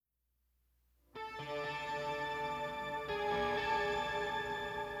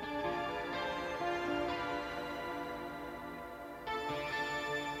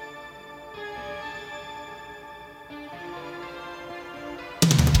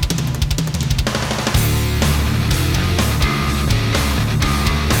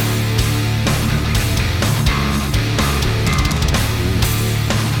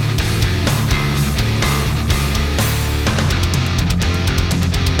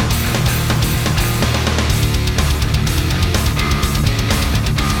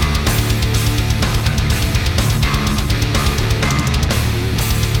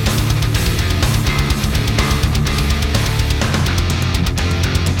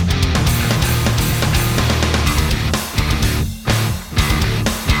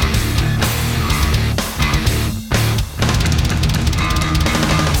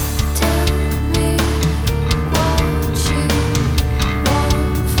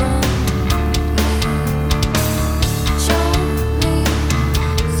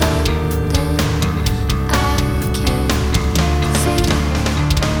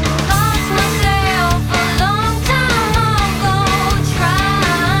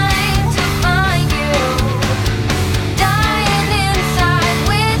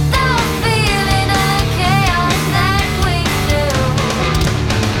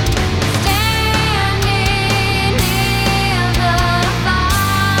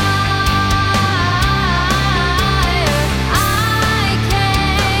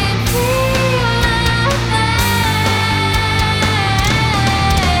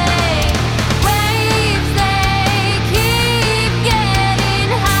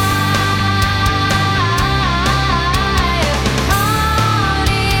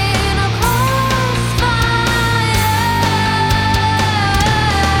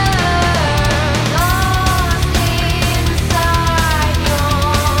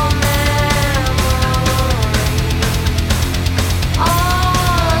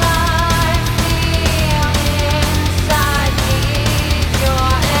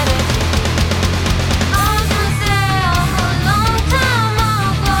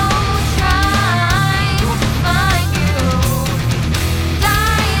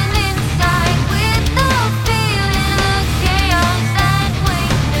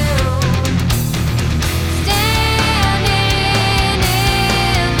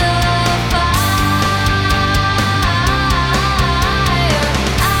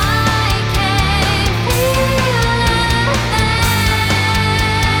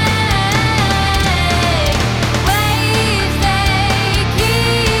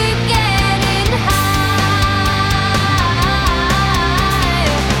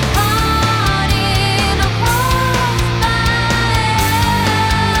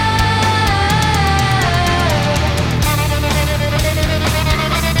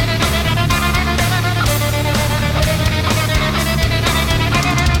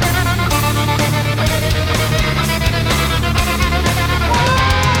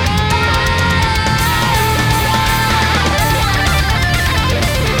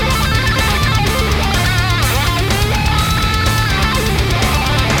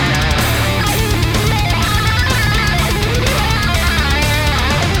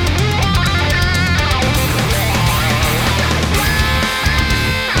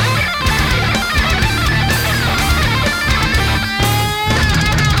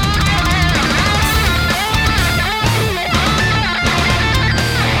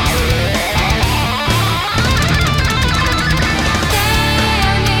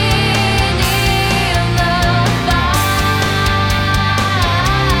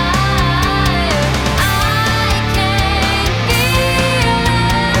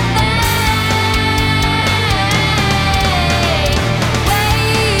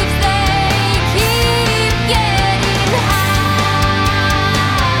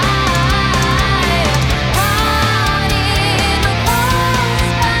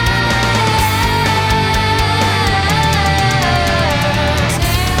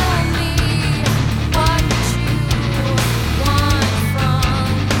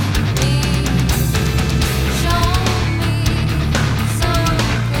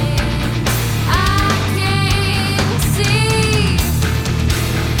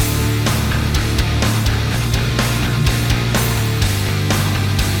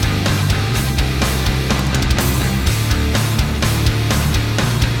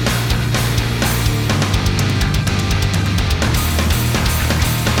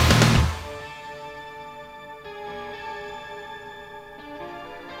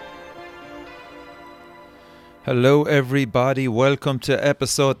Hello, everybody. Welcome to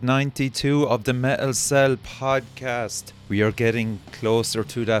episode 92 of the Metal Cell podcast. We are getting closer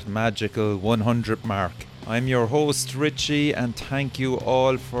to that magical 100 mark. I'm your host, Richie, and thank you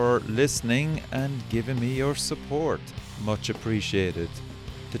all for listening and giving me your support. Much appreciated.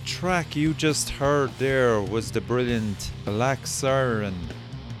 The track you just heard there was the brilliant Black Siren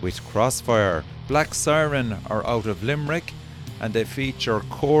with Crossfire. Black Siren are out of Limerick, and they feature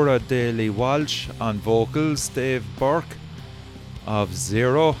Cora Daly Walsh on vocals, Dave Burke of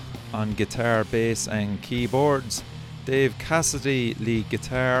Zero on guitar, bass and keyboards, Dave Cassidy lead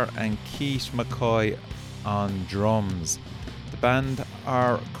guitar, and Keith McCoy on drums. The band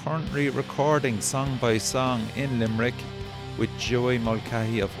are currently recording song by song in Limerick with Joey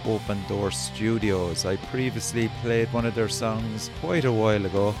Mulcahy of Open Door Studios. I previously played one of their songs quite a while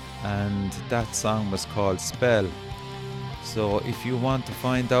ago, and that song was called Spell. So if you want to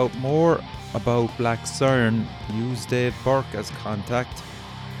find out more about Black Siren, use Dave Burke as contact,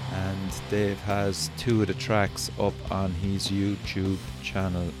 and Dave has two of the tracks up on his YouTube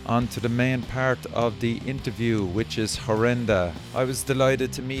channel. On to the main part of the interview, which is Horrenda. I was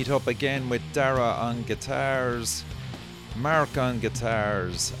delighted to meet up again with Darragh on guitars, Mark on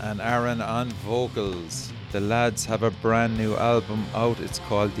guitars, and Aaron on vocals. The lads have a brand new album out. It's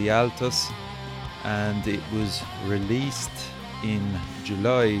called Díoltas, and it was released in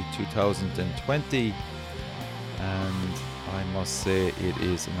July 2020, and I must say it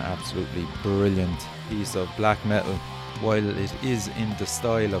is an absolutely brilliant piece of black metal. While it is in the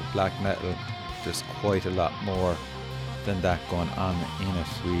style of black metal, there's quite a lot more than that going on in it.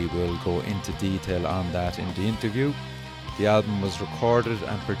 We will go into detail on that in the interview. The album was recorded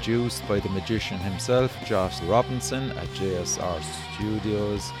and produced by the magician himself, Josh Robinson, at JSR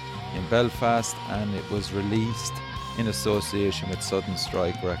Studios in Belfast, and it was released in association with Sudden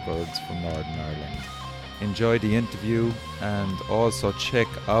Strike Records from Northern Ireland. Enjoy the interview, and also check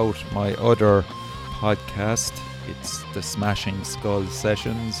out my other podcast. It's the Smashing Skull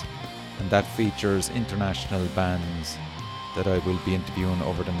Sessions, and that features international bands that I will be interviewing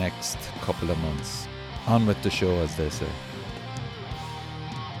over the next couple of months. On with the show, as they say.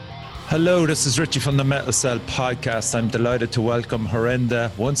 Hello, this is Richie from the Metal Cell podcast. I'm delighted to welcome Horrenda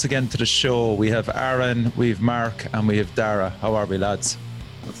once again to the show. We have Aaron, we have Mark, and we have Darragh. How are we, lads?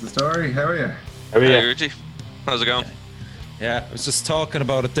 What's the story? How are you? Hey, Richie. How's it going? Yeah, I was just talking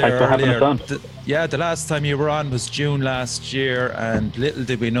about it there earlier. The last time you were on was June last year, and little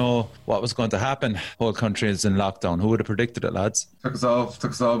did we know what was going to happen. Whole country is in lockdown. Who would have predicted it, lads? Took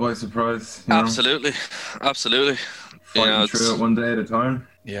us all by surprise. Absolutely. Fighting through it one day at a time.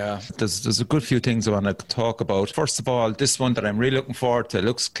 Yeah, there's a good few things I want to talk about. First of all, this one that I'm really looking forward to,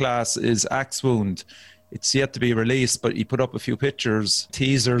 looks class, is Axe Wound. It's yet to be released, but you put up a few pictures,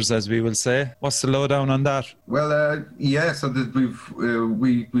 teasers, as we will say. What's the lowdown on that? Well, so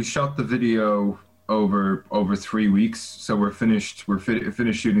we shot the video over 3 weeks, so we're finished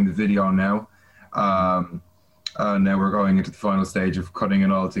shooting the video now. Now we're going into the final stage of cutting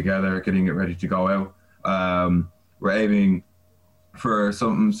it all together, getting it ready to go out. We're aiming for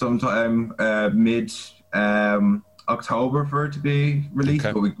sometime mid October for it to be released,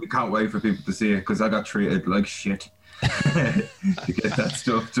 okay. But we can't wait for people to see it because I got treated like shit to get that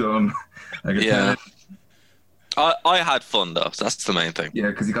stuff done. Yeah. I had fun though, so that's the main thing. Yeah,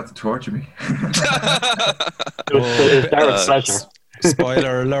 because he got to torture me. It's Darragh's pleasure.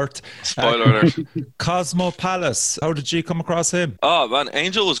 Spoiler alert. Spoiler alert. Cosmo Palace. How did you come across him? Oh man,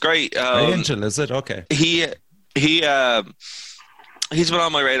 Angel was great. Angel, is it? Okay. He's been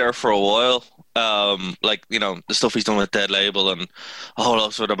on my radar for a while. Like, you know, the stuff he's done with Dead Label and a whole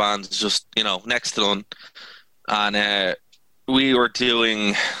lot of other bands, just, you know, next to none. And we were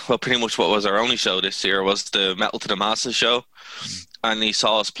doing, well, pretty much what was our only show this year was the Metal to the Masses show. And he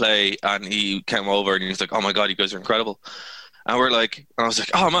saw us play and he came over and he was like, "Oh my God, you guys are incredible." And we're like, and I was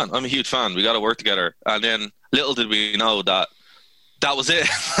like, "Oh man, I'm a huge fan. We got to work together." And then little did we know that was it.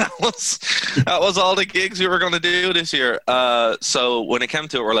 that was all the gigs we were going to do this year. So when it came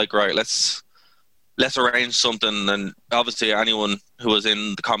to it, we're like, right, let's arrange something. And obviously anyone who was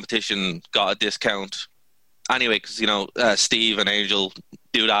in the competition got a discount anyway, because, you know, Steve and Angel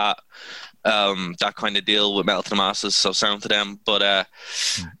do that kind of deal with Metal to the Masses, so sound to them. But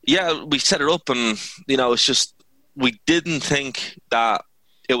yeah, we set it up and, you know, it's just, we didn't think that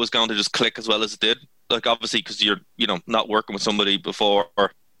it was going to just click as well as it did. Like, obviously, because you're, you know, not working with somebody before,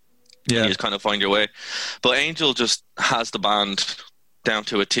 you just kind of find your way. But Angel just has the band down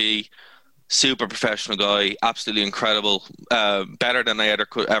to a T. Super professional guy, absolutely incredible. Better than I ever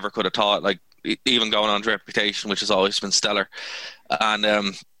could have thought. Like, even going on to Reputation, which has always been stellar.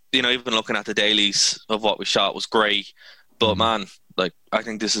 And even looking at the dailies of what we shot was great. But man, like, I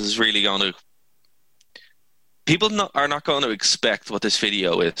think this is really going to... People are not going to expect what this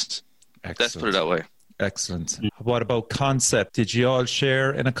video is. Excellent. Let's put it that way. Excellent. What about concept? Did you all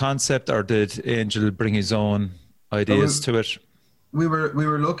share in a concept, or did Angel bring his own ideas to it? We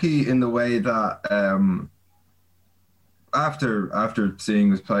were lucky in the way that after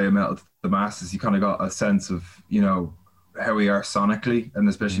seeing us play a Metal to the Masses, you kind of got a sense of, how we are sonically and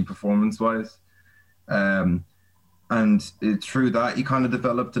especially performance-wise. And through that, you kind of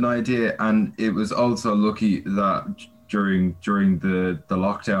developed an idea. And it was also lucky that during the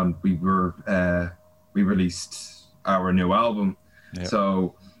lockdown, we released our new album. Yep.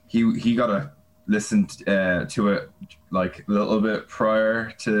 So he got to listen to it like a little bit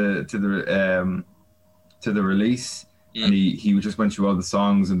prior to the release, and he just went through all the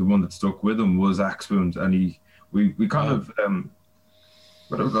songs, and the one that stuck with him was Axe Wound, and we kind of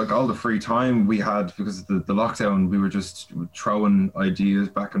like all the free time we had because of the lockdown, we were just throwing ideas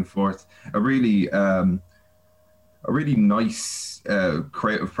back and forth. A really nice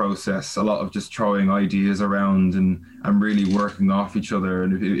creative process, a lot of just throwing ideas around and really working off each other.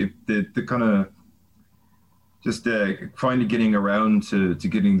 And the kind of just finally getting around to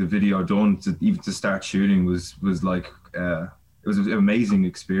getting the video done, to start shooting was like it was an amazing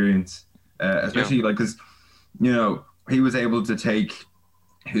experience, especially like because he was able to take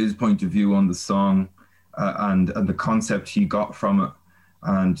his point of view on the song and the concept he got from it,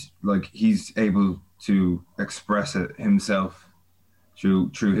 and like he's able to express it himself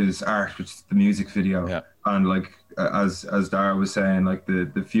through his art, which is the music video. Yeah. And like as Darragh was saying, like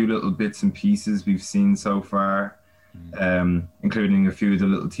the few little bits and pieces we've seen so far, including a few of the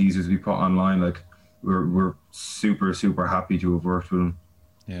little teasers we put online, like we're super happy to have worked with him.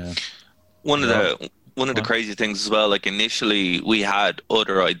 Yeah. One of the crazy things as well, like initially we had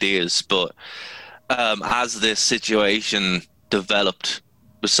other ideas, but as this situation developed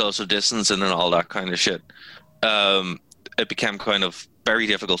with social distancing and all that kind of shit, it became kind of very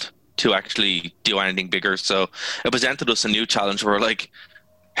difficult to actually do anything bigger. So it presented us a new challenge where, like,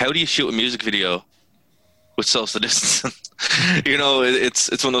 how do you shoot a music video with social distancing?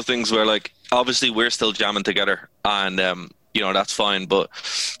 It's one of those things where, like, obviously we're still jamming together, and that's fine, but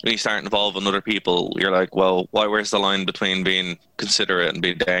when you start involving other people, you're like, well, where's the line between being considerate and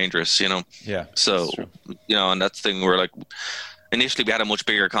being dangerous? Yeah. So and that's the thing where, like, initially we had a much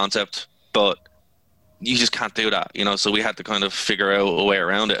bigger concept, but you just can't do that, so we had to kind of figure out a way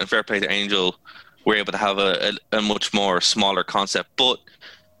around it. And fair play to Angel, we're able to have a much more smaller concept, but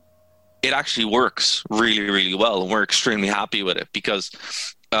it actually works really, really well, and we're extremely happy with it because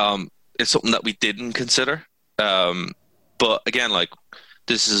it's something that we didn't consider. But again, like,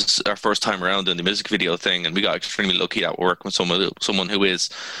 this is our first time around in the music video thing, and we got extremely lucky at work with someone who is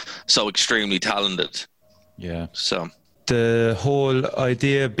so extremely talented. Yeah. So the whole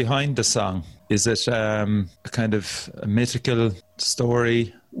idea behind the song, is it a kind of a mythical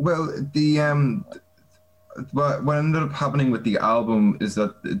story? Well, what ended up happening with the album is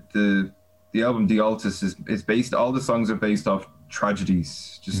that the album Díoltas is based. All the songs are based off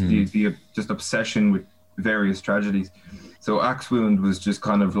tragedies, just just obsession with various tragedies. So Axe Wound was just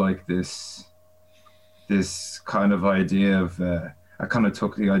kind of like this kind of idea of. I kind of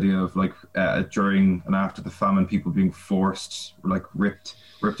took the idea of like during and after the famine, people being forced, like ripped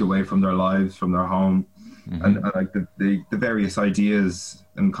away from their lives, from their home, and like the various ideas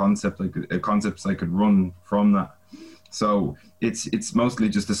and concepts I could run from that. So it's mostly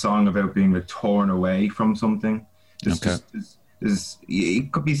just a song about being like torn away from something.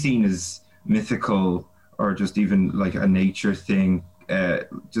 It could be seen as mythical or just even like a nature thing.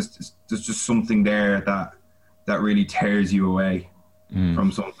 There's just something there that really tears you away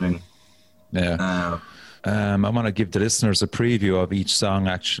from something. Yeah. I want to give the listeners a preview of each song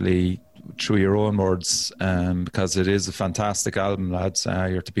actually through your own words, because it is a fantastic album, lads.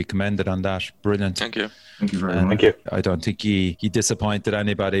 You're to be commended on that. Brilliant. Thank you. Thank you very much. Thank you. I don't think he disappointed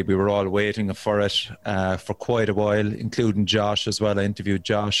anybody. We were all waiting for it for quite a while, including Josh as well. I interviewed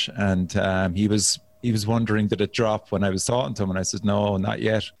Josh, and he was wondering, did it drop when I was talking to him, and I said, no, not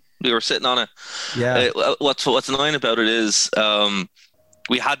yet. We were sitting on it. Yeah. What's annoying about it is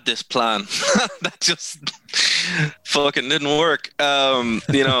we had this plan that just fucking didn't work.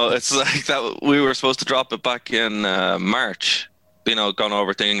 It's like that we were supposed to drop it back in March. Gone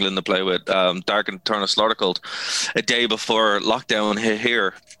over to England to play with Darragh and Turner Slaughter Cult a day before lockdown hit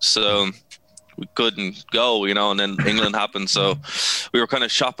here. So we couldn't go, and then England happened. So we were kind of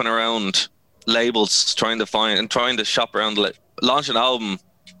shopping around labels, trying to shop around. Launch an album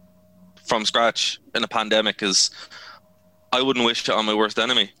from scratch in a pandemic is, I wouldn't wish it on my worst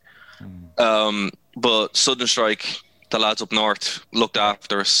enemy. But Sudden Strike, the lads up north, looked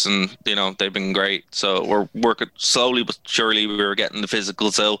after us, and they've been great. So we're working slowly but surely. We were getting the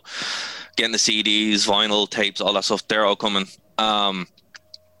physicals out, getting the CDs, vinyl, tapes, all that stuff. They're all coming.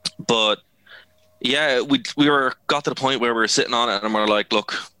 But yeah, we got to the point where we were sitting on it, and we're like,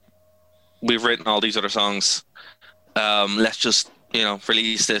 look, we've written all these other songs. Let's just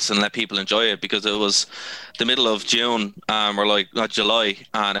release this and let people enjoy it, because it was the middle of June, we're like, not July,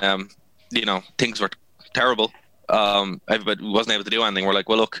 and things were terrible. Everybody wasn't able to do anything. We're like,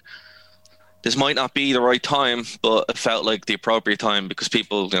 well, look, this might not be the right time, but it felt like the appropriate time, because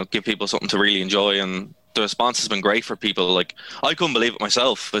people, give people something to really enjoy, and the response has been great for people. Like, I couldn't believe it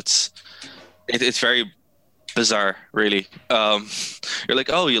myself. It's very bizarre, really. You're like,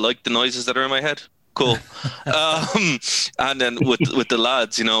 oh, you like the noises that are in my head? Cool. And then with the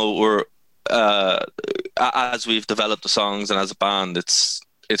lads, we're as we've developed the songs and as a band, it's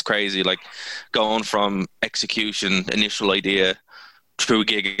crazy. Like, going from execution, initial idea, through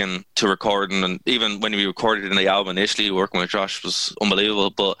gigging to recording, and even when we recorded in the album initially, working with Josh was unbelievable.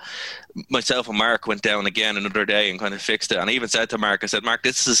 But myself and Mark went down again another day and kind of fixed it. And I even said to Mark, I said, Mark,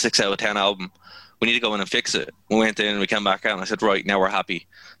 this is a 6 out of 10 album. We need to go in and fix it. We went in and we came back out, and I said, right, now we're happy.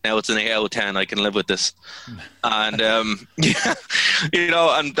 Now it's an 8 out of 10. I can live with this. And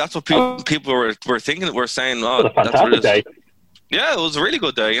yeah, and that's what people were thinking. We're saying, oh, that's what it is. Yeah, it was a really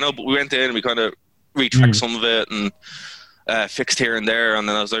good day, But we went in and we kind of retracked some of it and fixed here and there. And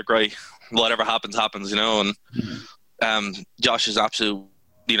then I was like, right, whatever happens, And Josh is absolute,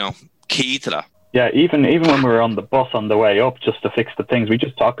 key to that. Yeah, even when we were on the bus on the way up, just to fix the things, we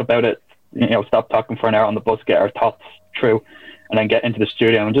just talk about it. Stop talking for an hour on the bus, get our thoughts through, and then get into the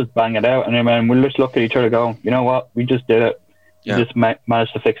studio and just bang it out. And then we'll just look at each other going, you know what, we just did it. Yeah. We just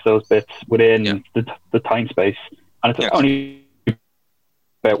managed to fix those bits within the time space. And it's only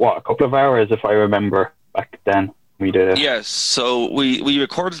about, a couple of hours, if I remember, back then we did it. Yes, so we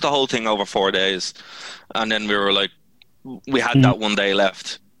recorded the whole thing over 4 days, and then we were like, we had that one day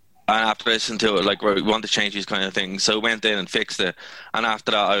left. And after listening to it, like, right, we want to change these kind of things. So we went in and fixed it. And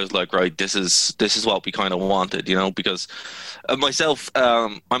after that, I was like, right, this is what we kind of wanted, because myself,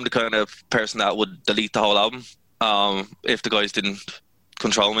 I'm the kind of person that would delete the whole album if the guys didn't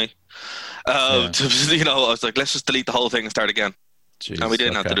control me. I was like, let's just delete the whole thing and start again. Jeez, and we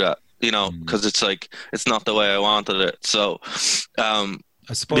didn't have to do that, because it's like, it's not the way I wanted it. So I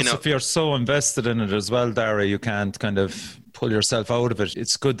suppose if you're so invested in it as well, Darragh, you can't kind of pull yourself out of it.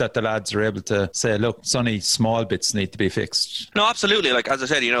 It's good that the lads are able to say, look, Sonny, small bits need to be fixed. No, absolutely. Like, as I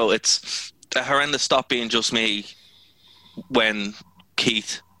said, it's a Horrenda stopped being just me when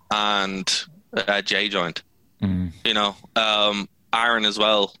Keith and Jay joined. Aaron as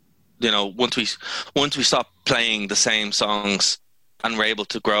well. Once we stopped playing the same songs and were able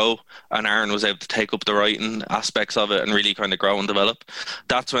to grow, and Aaron was able to take up the writing aspects of it and really kind of grow and develop,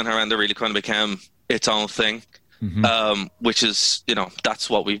 that's when Horrenda really kind of became its own thing. Which is, that's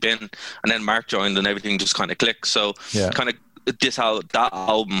what we've been. And then Mark joined and everything just kind of clicked. So kind of that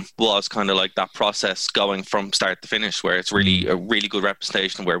album was kind of like that process going from start to finish, where it's really a really good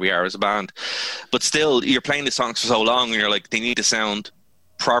representation of where we are as a band. But still, you're playing the songs for so long and you're like, they need to sound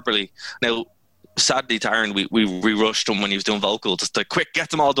properly. Now, sadly to Aaron, we rushed him when he was doing vocals. Just like, quick, get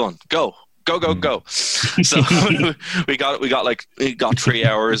them all done. Go. So we got 3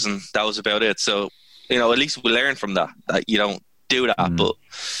 hours and that was about it. So, at least we learned from that you don't do that, but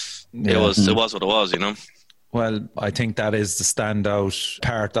it was what it was, Well, I think that is the standout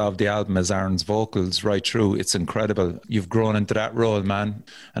part of the album, is Aaron's vocals right through. It's incredible. You've grown into that role, man.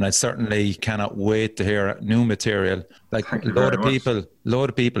 And I certainly cannot wait to hear new material. Like, a load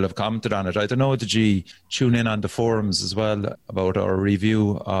of people have commented on it. I don't know, did you tune in on the forums as well about our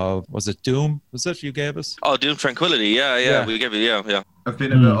review of, was it Doom? Was it you gave us? Oh, Doom Tranquility. Yeah. We gave it, yeah. I've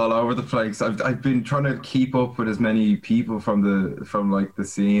been a bit all over the place. I've been trying to keep up with as many people from the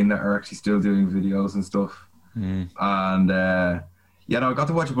scene that are actually still doing videos and stuff. And I got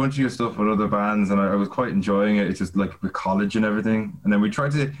to watch a bunch of your stuff with other bands, and I was quite enjoying it. It's just like with college and everything, and then we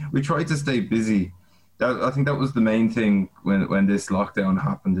tried to stay busy. I think that was the main thing when this lockdown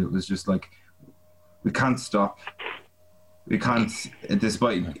happened. It was just like, we can't stop. We can't,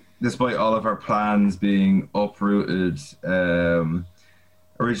 despite all of our plans being uprooted.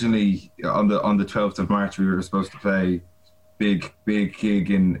 Originally on the 12th of March, we were supposed to play big gig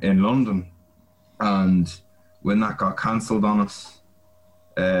in London, and when that got cancelled on us,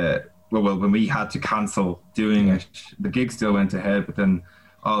 when we had to cancel doing it, the gig still went ahead, but then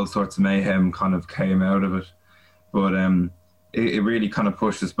all sorts of mayhem kind of came out of it. But it really kind of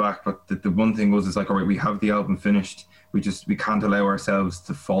pushed us back. But the one thing was, it's like, all right, we have the album finished. We can't allow ourselves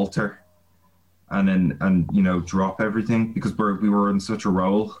to falter. and you know, drop everything, because we were in such a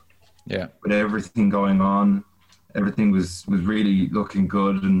roll. Yeah. With everything going on, everything was really looking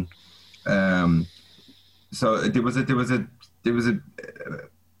good, and so there was a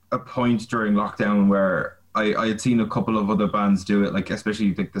point during lockdown where I had seen a couple of other bands do it, like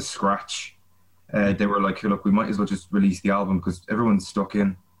especially like the Scratch. They were like, look, we might as well just release the album because everyone's stuck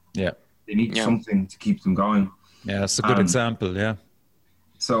in. Yeah. They need something to keep them going. Yeah, that's a good example. Yeah.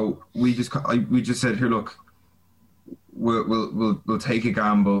 So we just said, here, look, we'll take a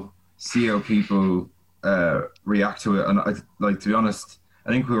gamble, see how people react to it, and to be honest, I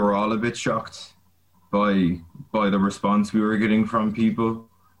think we were all a bit shocked by the response we were getting from people.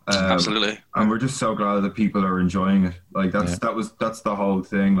 Absolutely. And we're just so glad that people are enjoying it. Like that's the whole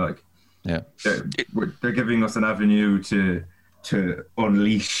thing. Like, yeah, they're giving us an avenue to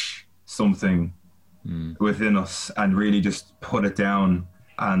unleash something within us and really just put it down,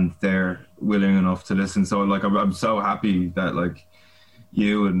 and they're willing enough to listen. So like I'm so happy that like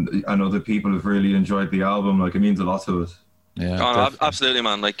you and other people have really enjoyed the album. Like, it means a lot to us. Yeah, absolutely,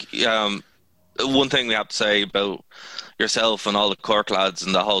 man. Like, one thing we have to say about yourself and all the Cork lads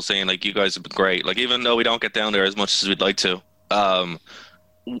and the whole scene, like, you guys have been great. Like, even though we don't get down there as much as we'd like to,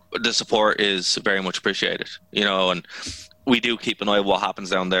 the support is very much appreciated, you know, and we do keep an eye on what happens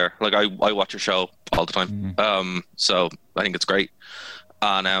down there. Like, I watch your show all the time. So I think it's great.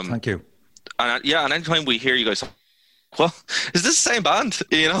 And thank you. And and anytime we hear you guys, well, is this the same band?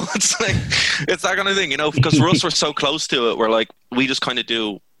 You know, it's like, it's that kind of thing, you know, because for us, we're so close to it. We're like, we just kind of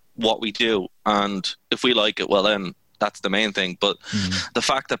do what we do, and if we like it, well, then that's the main thing. But the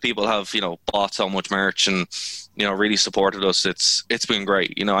fact that people have, you know, bought so much merch and, you know, really supported us, it's been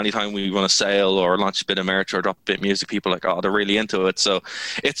great. You know, anytime we run a sale or launch a bit of merch or drop a bit of music, people are like, oh, they're really into it. So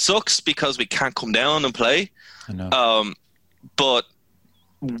it sucks because we can't come down and play. I know. But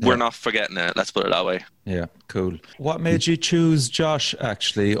we're not forgetting it. Let's put it that way. Yeah, cool. What made you choose Josh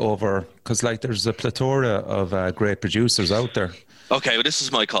actually over? Because like, there's a plethora of great producers out there. Okay, well, this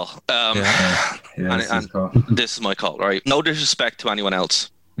is my call. Cool. This is my call, right? No disrespect to anyone else,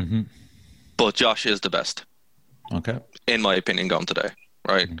 but Josh is the best. Okay. In my opinion, going today,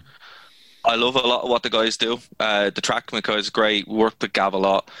 right? I love a lot of what the guys do. The track guy is great. We work with Gav a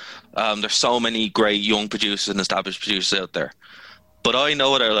lot. There's so many great young producers and established producers out there. But I know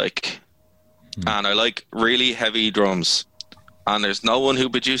what I like. And I like really heavy drums. And there's no one who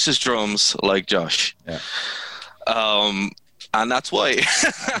produces drums like Josh. Yeah. And that's why.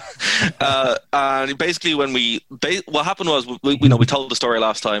 And basically, when what happened was, we told the story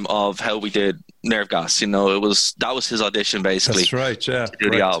last time of how we did Nerve Gas. You know, that was his audition, basically. That's right, yeah. To do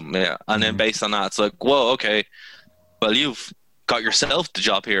the album, yeah. And then based on that, it's like, whoa, okay, well, you've got yourself the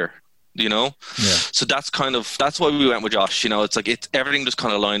job here, you know? Yeah. So that's why we went with Josh. You know, it's like everything just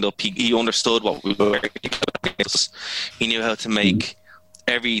kind of lined up. He understood what we were. He knew how to make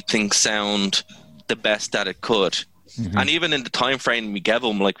everything sound the best that it could. And even in the time frame we gave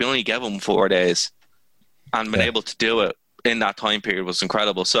him, like, we only gave him 4 days, and being able to do it in that time period was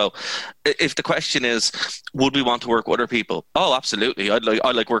incredible. So if the question is, would we want to work with other people? Oh, absolutely. I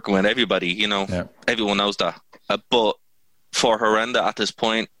like working with everybody, you know. Everyone knows that. But for Horrenda at this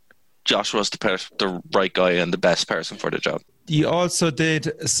point, Josh was the right guy and the best person for the job. You also did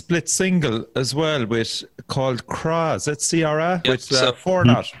a split single as well called Cras. It's CRA with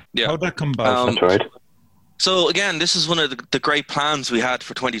Fornot. Yeah. How'd that come about? That's right. So again, this is one of the great plans we had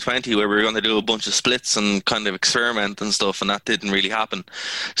for 2020, where we were going to do a bunch of splits and kind of experiment and stuff, and that didn't really happen.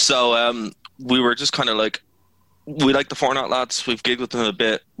 So we were just kind of like, we like the Fornot lads, we've gigged with them a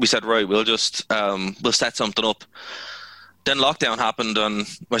bit. We said, right, we'll just we'll set something up. Then lockdown happened, and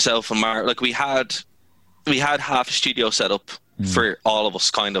myself and Mark, like, we had half a studio set up for all of us,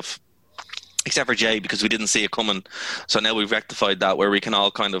 kind of, except for Jay, because we didn't see it coming. So now we've rectified that, where we can all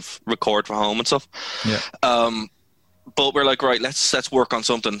kind of record from home and stuff. Yeah. But we're like, right, let's work on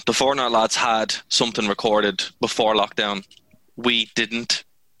something. The Fortnite lads had something recorded before lockdown. We didn't.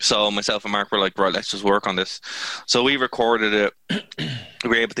 So myself and Mark were like, right, let's just work on this. So we recorded it. We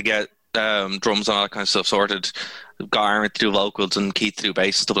were able to get drums and all that kind of stuff sorted. Got Aaron to do vocals and Keith to do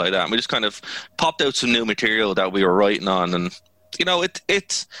bass and stuff like that. And we just kind of popped out some new material that we were writing on, and you know,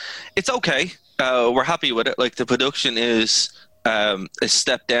 it's okay. We're happy with it. Like, the production is a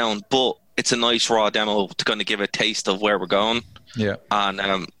step down, but it's a nice raw demo to kind of give a taste of where we're going. Yeah.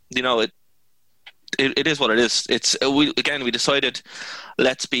 And you know, it is what it is. We decided,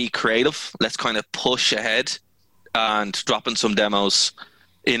 let's be creative. Let's kind of push ahead, and dropping some demos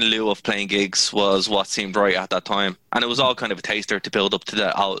in lieu of playing gigs was what seemed right at that time. And it was all kind of a taster to build up to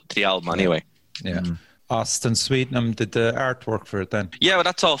the album anyway. Yeah. Austin Sweetnam did the artwork for it then. Yeah, but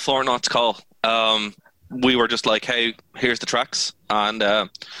that's all Fortnight's call. We were just like, hey, here's the tracks, and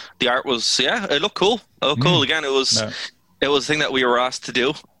the art was, it looked cool. It looked cool. Again, it was a thing that we were asked to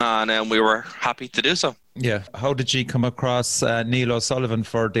do, and we were happy to do so. Yeah. How did you come across Neil O'Sullivan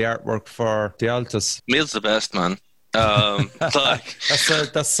for the artwork for Díoltas? Neil's the best, man. Like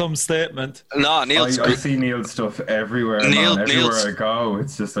that's some statement. No, Neil's. I see Neil's stuff everywhere. Everywhere I go,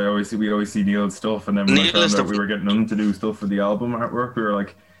 it's just we always see Neil's stuff, and then when I found out we were getting him to do stuff for the album artwork, we were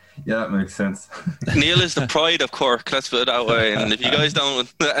like, yeah, that makes sense. Neil is the pride of Cork, let's put it that way. And if you guys don't,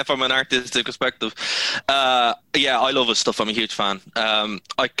 from an artistic perspective, I love his stuff. I'm a huge fan.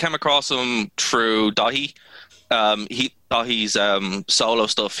 I came across him through Dahi. Dahi's solo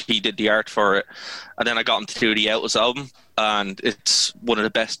stuff. He did the art for it, and then I got him to do the Díoltas album, and it's one of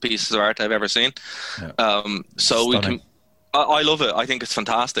the best pieces of art I've ever seen. Yeah. Stunning. I love it. I think it's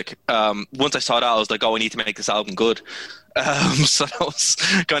fantastic. Once I saw that, I was like, I need to make this album good. So that was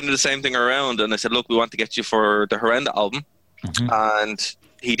kind of the same thing around. And I said, look, we want to get you for the Horrenda album. And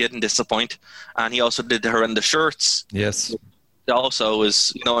he didn't disappoint. And he also did the Horrenda shirts. Yes. Also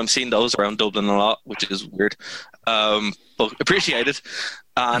is, I'm seeing those around Dublin a lot, which is weird. But appreciated.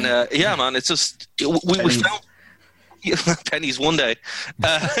 And man, it's just, we found pennies one day.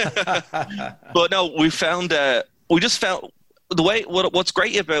 But no, we just found the way, what's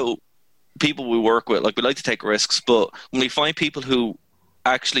great about people we work with, like we like to take risks, but when we find people who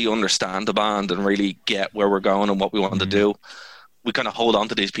actually understand the band and really get where we're going and what we want to do, we kind of hold on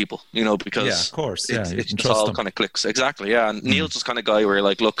to these people, because of course, it just all kind of clicks. Exactly, yeah. And Neil's just kind of guy where you're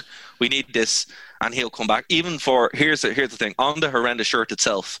like, look, we need this, and he'll come back. Even for here's the thing, on the Horrenda shirt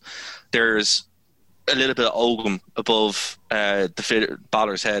itself, there's a little bit of Ogham above the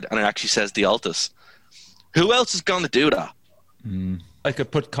baller's head, and it actually says Díoltas. Who else is going to do that? I could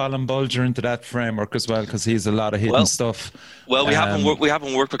put Colin Bulger into that framework as well, because he's a lot of hidden stuff. Well, we haven't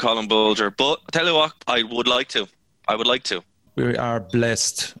worked with Colin Bulger, but I tell you what, I would like to. We are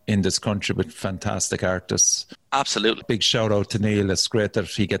blessed in this country with fantastic artists. Absolutely. Big shout out to Neil. It's great that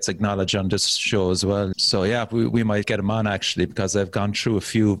he gets acknowledged on this show as well. So yeah, we might get him on actually, because I've gone through a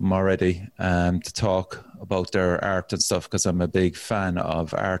few of them already to talk about their art and stuff, because I'm a big fan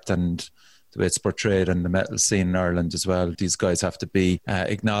of art and the way it's portrayed in the metal scene in Ireland as well. These guys have to be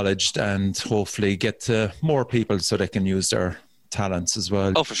acknowledged and hopefully get to more people so they can use their talents as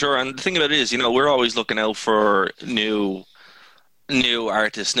well. Oh, for sure. And the thing about it is, we're always looking out for new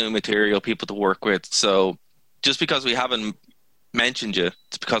artists, new material, people to work with. So just because we haven't mentioned you,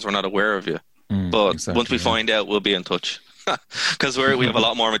 it's because we're not aware of you. But exactly, once we find out, we'll be in touch. Because we have a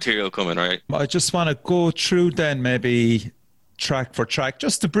lot more material coming, right? I just want to go through then maybe track for track,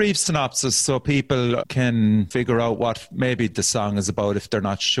 just a brief synopsis so people can figure out what maybe the song is about if they're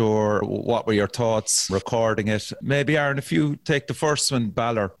not sure. What were your thoughts recording it? Maybe, Aaron, if you take the first one,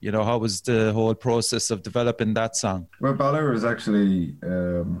 Balor, how was the whole process of developing that song? Well, Balor is actually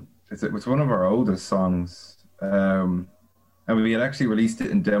it's one of our oldest songs, and we had actually released it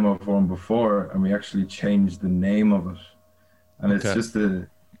in demo form before, and we actually changed the name of it, and it's just the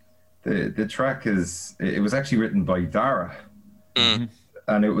track it was actually written by Darragh. And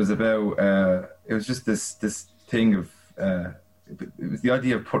it was about it was just this thing of it was the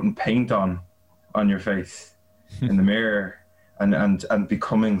idea of putting paint on your face in the mirror and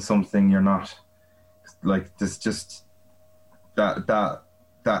becoming something you're not, like this, just that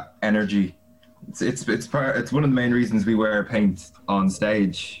energy. It's one of the main reasons we wear paint on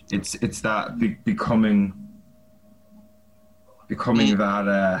stage. It's that becoming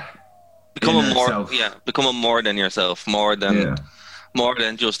that becoming more than yourself, more than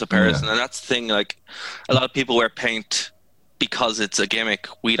just a person. And that's the thing, like a lot of people wear paint because it's a gimmick.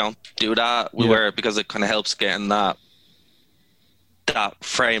 We don't do that. We wear it because it kind of helps get in that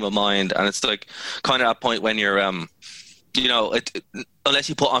frame of mind. And it's like kind of that point when you're unless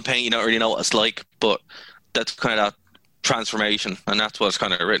you put on paint, you don't really know what it's like, but that's kind of that transformation, and that's what it's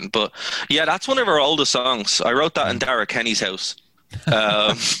kind of written. But yeah, that's one of our oldest songs. I wrote that in Darragh Kenny's house.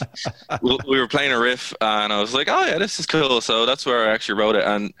 We were playing a riff and I was like, oh yeah, this is cool. So that's where I actually wrote it.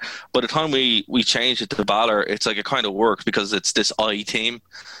 And by the time we changed it to Balor, it's like it kind of works because it's this eye theme,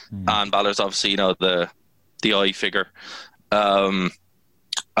 and Balor's obviously the eye figure. And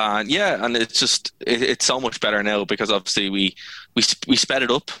it's just it's so much better now because obviously we sped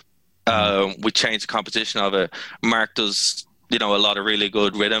it up. We changed the composition of it. Mark does a lot of really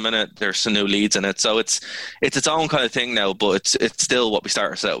good rhythm in it. There's some new leads in it, so it's its own kind of thing now, but it's still what we start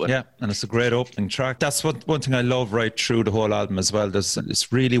our set with. Yeah, and it's a great opening track. That's one thing I love right through the whole album as well.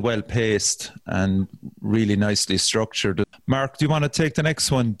 It's really well paced and really nicely structured. Mark, do you want to take the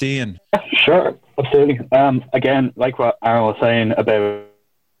next one, Dean? Sure, absolutely. Again, like what Aaron was saying about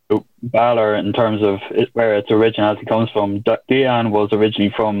Balor in terms of where its originality comes from. Dion was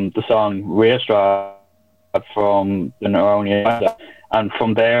originally from the song Racetrack from the Neroni, and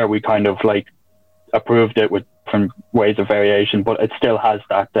from there we kind of like approved it with different ways of variation, but it still has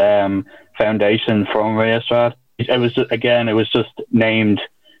that foundation from Racetrack. It was just named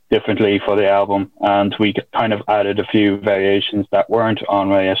differently for the album, and we kind of added a few variations that weren't on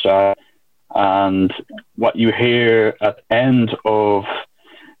Racetrack. And what you hear at the end of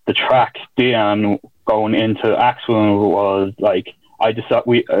the track, Dion going into Axel, was like,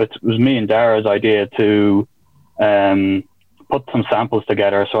 it was me and Darragh's idea to put some samples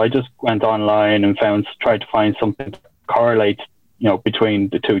together. So I just went online and tried to find something to correlate, between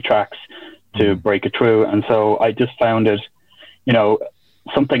the two tracks to break it through. And so I just found it,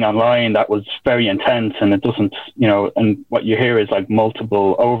 something online that was very intense, and it doesn't, and what you hear is like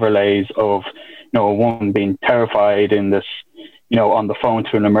multiple overlays of, a woman being terrified in this, on the phone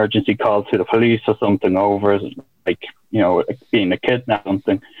to an emergency call to the police or something over, like, being a kidnap or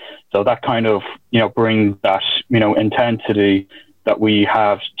something. So that kind of, brings that, intensity that we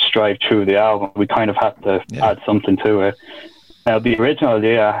have strived through the album. We kind of had to add something to it. Now, the original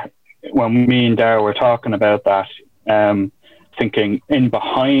idea, when me and Darragh were talking about that, thinking in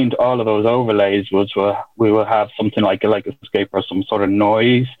behind all of those overlays was we will have something like a escape or some sort of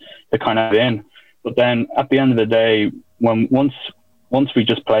noise to kind of in. But then at the end of the day, once we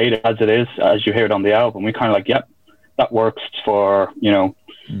just played it as it is, as you hear it on the album, we kind of like, yep, that works for,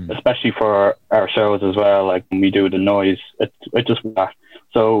 especially for our shows as well. Like when we do the noise, it just works.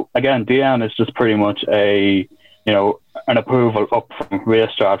 So again, Dion is just pretty much an approval up from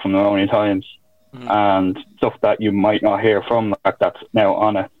Racetrack from the Lonely Times. And stuff that you might not hear from that's now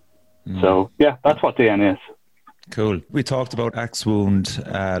on it. So yeah, that's what Dion is. Cool. We talked about Axe Wound,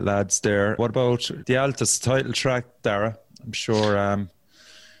 lads there. What about Díoltas title track, Darragh? I'm sure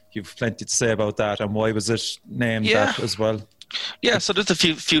you've plenty to say about that, and why was it named that as well? Yeah, so there's a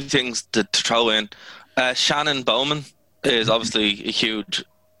few things to throw in. Shannon Bowman is obviously a huge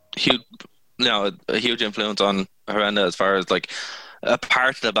influence on Horrenda as far as like a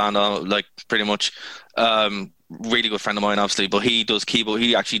part of the band, like pretty much. Really good friend of mine, obviously, but he does keyboard.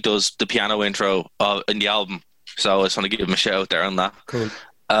 He actually does the piano intro in the album. So I just want to give him a shout out there on that. Cool.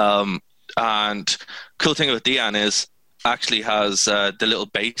 And cool thing about Dion is actually has the little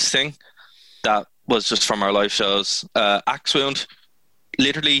bass thing that was just from our live shows. Axe Wound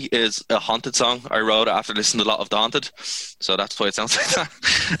literally is a Haunted song. I wrote it after listening to a lot of The Haunted, so that's why it sounds like that.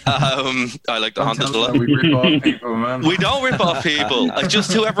 I like The Haunted a lot. We rip off people, man. We don't rip off people. Like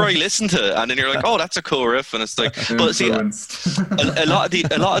just whoever I listen to, and then you're like, oh, that's a cool riff, and it's like, but see, a lot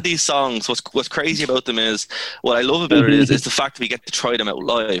of these songs. What's crazy about them is what I love about it is the fact that we get to try them out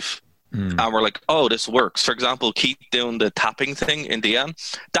live. And we're like, oh, this works. For example, Keith doing the tapping thing in Dion,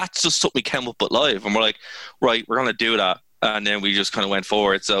 that's just something we came up with live, and we're like, right, we're gonna do that. And then we just kind of went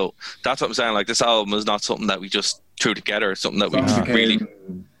forward. So that's what I'm saying. Like, this album is not something that we just threw together. It's something that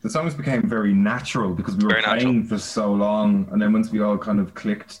the songs became very natural because we were playing for so long. And then once we all kind of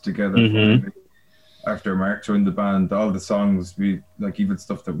clicked together after Mark joined the band, all the songs, we like even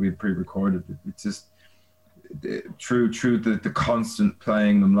stuff that we had pre-recorded, it's just through the constant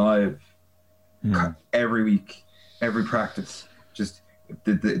playing them live every week, every practice, just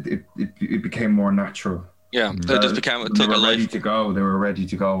it became more natural. Yeah, it just became. It took a life. They were ready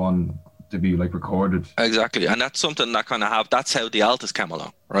to go on to be like recorded. Exactly, and that's something that kind of that's how Díoltas came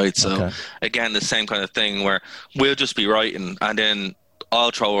along, right? So again, the same kind of thing where we'll just be writing, and then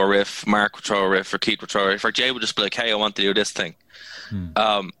I'll throw a riff, Mark will throw a riff, or Keith will throw a riff, or Jay would just be like, "Hey, I want to do this thing."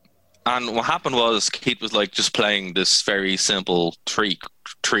 And what happened was Keith was like just playing this very simple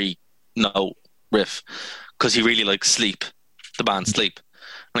three note riff because he really likes Sleep, the band Sleep,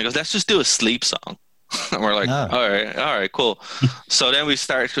 and he goes, "Let's just do a Sleep song." And we're like, all right, cool. So then we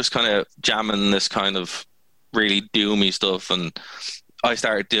started just kind of jamming this kind of really doomy stuff, and I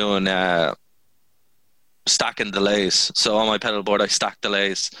started doing stacking delays. So on my pedal board, I stack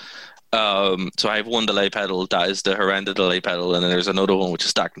delays. So I have one delay pedal that is the Horrenda delay pedal, and then there's another one which is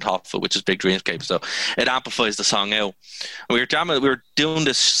stacked on top of it, which is Big Dreamscape. So it amplifies the song out. And we were doing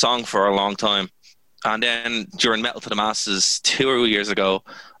this song for a long time. And then during Metal to the Masses 2 years ago,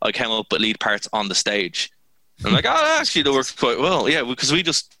 I came up with lead parts on the stage. I'm like, oh, actually, that works quite well. Yeah, because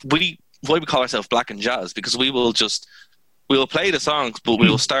why we call ourselves Black and Jazz, because we will play the songs, but we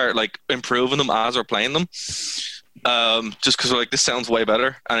will start like improving them as we're playing them. Just because we're like, this sounds way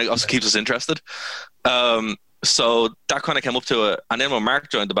better, and it also keeps us interested. So that kind of came up to it. And then when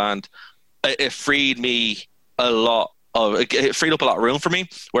Mark joined the band, it freed me a lot. It freed up a lot of room for me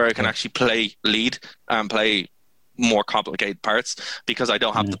where I can actually play lead and play more complicated parts because I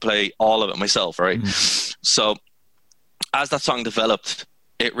don't have to play all of it myself, right? So as that song developed,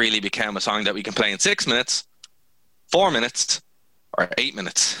 it really became a song that we can play in 6 minutes, 4 minutes, or 8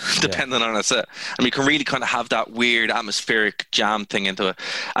 minutes, depending on a set. And we can really kind of have that weird atmospheric jam thing into it.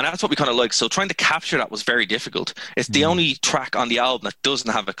 And that's what we kind of like. So trying to capture that was very difficult. It's the only track on the album that doesn't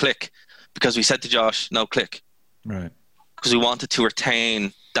have a click, because we said to Josh, no click. Right. Because we wanted to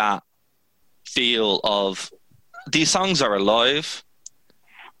retain that feel of these songs are alive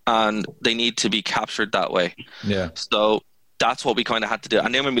and they need to be captured that way. Yeah. So that's what we kind of had to do.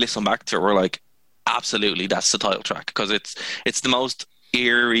 And then when we listen back to it, we're like, absolutely, that's the title track, because it's the most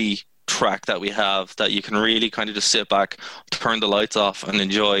eerie track that we have, that you can really kind of just sit back, turn the lights off and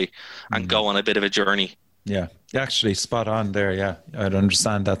enjoy and go on a bit of a journey. Yeah, actually spot on there. Yeah, I'd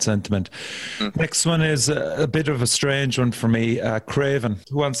understand that sentiment. Next one is a bit of a strange one for me. Craven.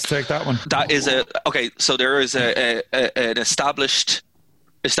 Who wants to take that one? That is so there is an established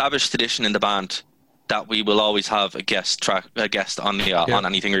tradition in the band that we will always have a guest on the on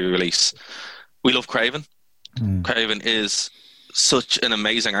anything we release. We love Craven. Craven is such an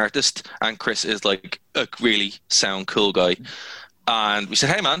amazing artist, and Chris is like a really sound cool guy. And we said,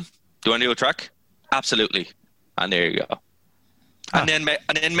 hey man, do you want to do a track? Absolutely. And there you go. And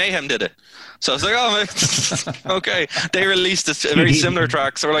then Mayhem did it. So I was like, oh, man. Okay. They released a very similar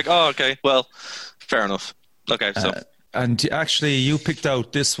track. So we're like, oh, okay, well, fair enough. Okay, so. And actually, you picked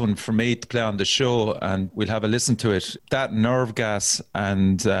out this one for me to play on the show, and we'll have a listen to it. That, Nerve Gas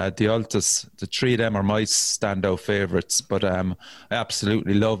and Díoltas, the three of them are my standout favourites. But I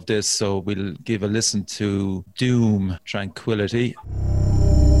absolutely love this, so we'll give a listen to Doom, Tranquility.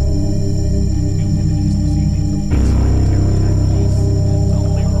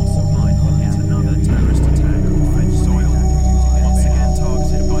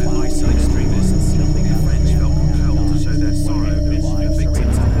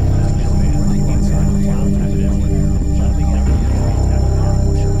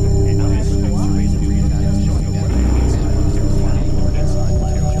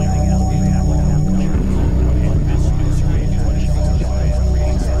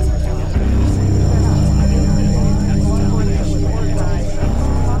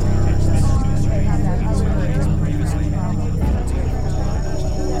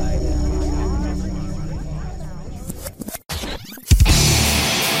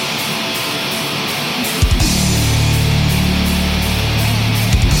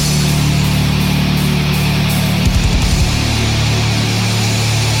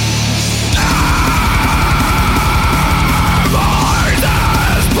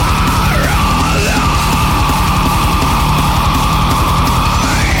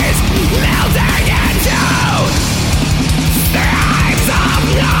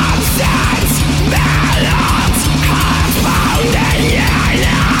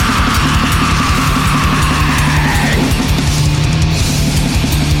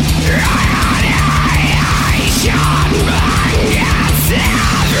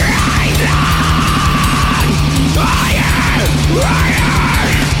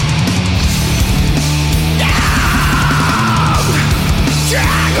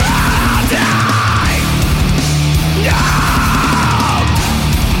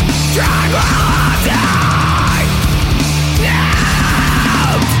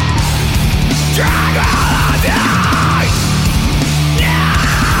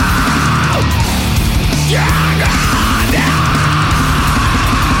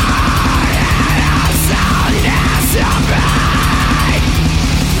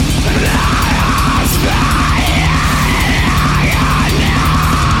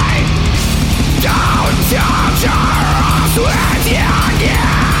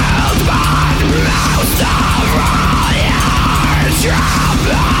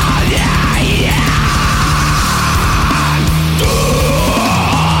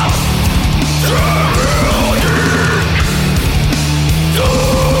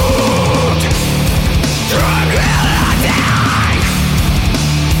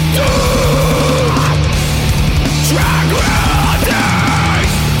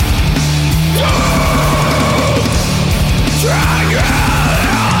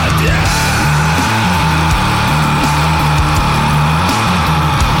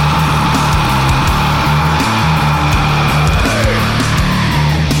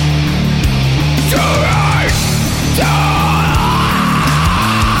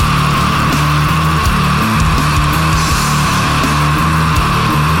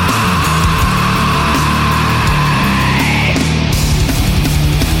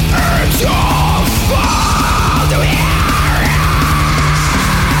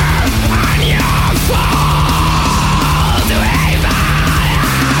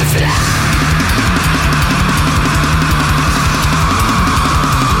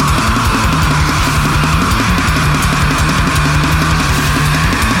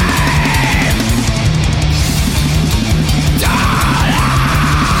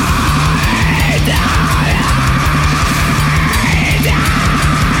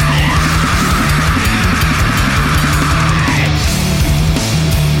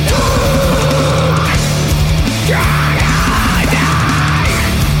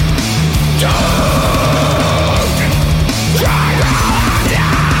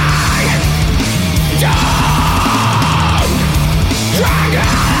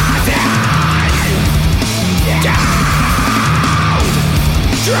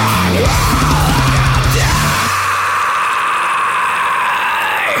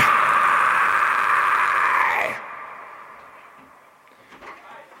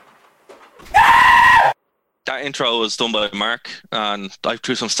 that intro was done by Mark, and I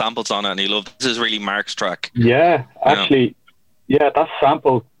threw some samples on it, and he loved it. This is really Mark's track. Yeah, actually, that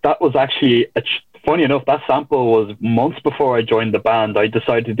sample, that was actually, funny enough, that sample was months before I joined the band. I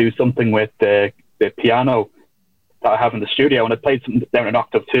decided to do something with the piano that I have in the studio, and I played something down in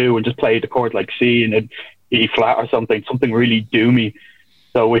octave 2 and just played the chord like C and E flat or something really doomy.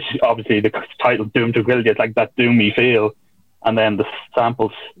 So, which obviously the title Doom to Grill gets like that doomy feel, and then the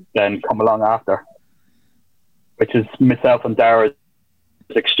samples then come along after, which is myself and Darragh's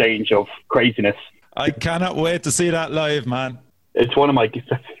exchange of craziness. I cannot wait to see that live, man. It's one of my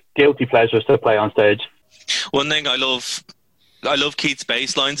guilty pleasures to play on stage. One thing I love Keith's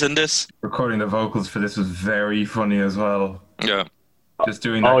bass lines in this. Recording the vocals for this was very funny as well. Yeah. Just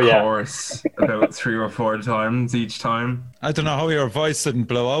doing that chorus about 3 or 4 times each time. I don't know how your voice didn't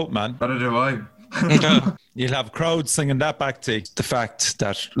blow out, man. Neither do I. You'll have crowds singing that back to you. The fact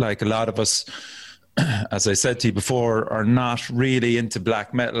that, like, a lot of us, as I said to you before, are not really into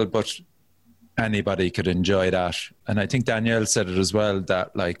black metal, but anybody could enjoy that. And I think Danielle said it as well,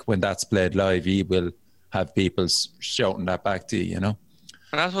 that, like, when that's played live, he will have people shouting that back to you, you know?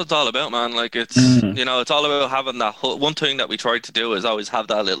 And that's what it's all about, man. Like, it's, you know, it's all about having that hook. One thing that we tried to do is always have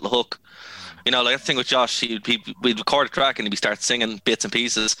that little hook. You know, like the thing with Josh, we'd record a track and he'd start singing bits and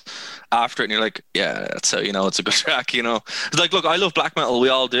pieces after it, and you're like, yeah, that's how you know it's a good track, you know? It's like, look, I love black metal, we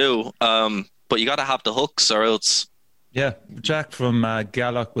all do, but you got to have the hooks or else... Yeah, Jack from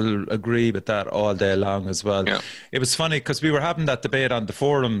Gallock will agree with that all day long as well. Yeah. It was funny because we were having that debate on the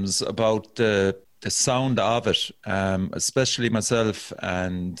forums about the sound of it, especially myself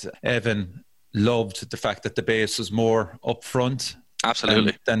and Evan loved the fact that the bass was more up front.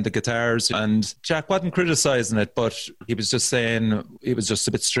 Absolutely. Than the guitars. And Jack wasn't criticising it, but he was just saying it was just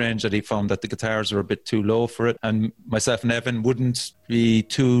a bit strange that he found that the guitars were a bit too low for it. And myself and Evan wouldn't be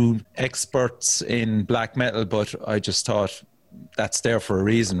too experts in black metal, but I just thought that's there for a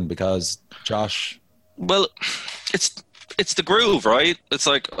reason because Josh... Well, it's the groove, right? It's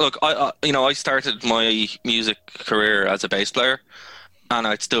like, look, I started my music career as a bass player, and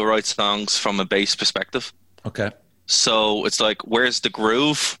I'd still write songs from a bass perspective. Okay. So it's like, where's the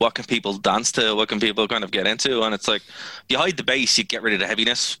groove? What can people dance to? What can people kind of get into? And it's like, if you hide the bass, you get rid of the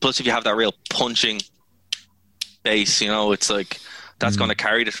heaviness. Plus, if you have that real punching bass, you know, it's like, that's going to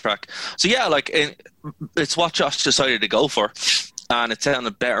carry the track. So yeah, like, it's what Josh decided to go for. And it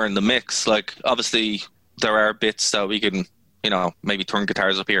sounded better in the mix. Like, obviously, there are bits that we can, you know, maybe turn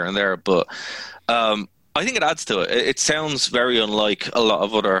guitars up here and there. But I think it adds to it. It sounds very unlike a lot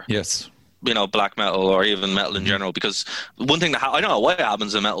of other... Yes. You know, black metal or even metal in general, because one thing that I know what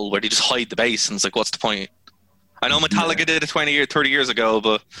happens in metal where they just hide the bass and it's like, what's the point? I know Metallica did it 30 years ago,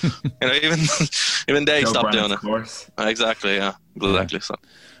 but you know, even they stopped doing it. Of course. Exactly, yeah. Exactly. So.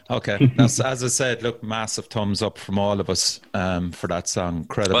 Okay. As I said, look, massive thumbs up from all of us for that song.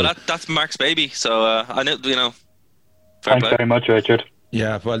 Incredible. Well, that's Mark's baby, so I know, you know. Thanks very much, Richard.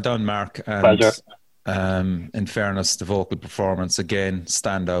 Yeah, well done, Mark. And, pleasure. In fairness, the vocal performance again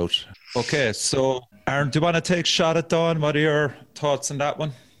stand out. Okay, so Aaron, do you want to take a shot at Dawn? What are your thoughts on that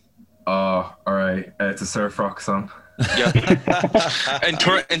one? Oh, all right. It's a surf rock song. Yeah.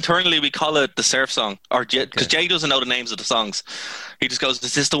 Internally, we call it the surf song, or because Jay doesn't know the names of the songs. He just goes,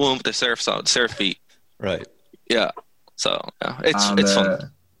 "Is this the one with the surf song, surf beat?" Right. Yeah. So yeah, it's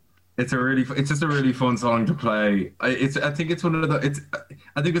fun. It's just a really fun song to play. I think it's one of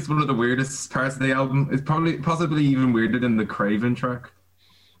the weirdest parts of the album. It's possibly even weirder than the Craven track,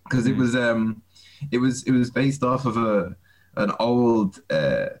 because it was based off of an old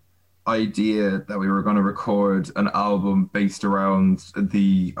idea that we were going to record an album based around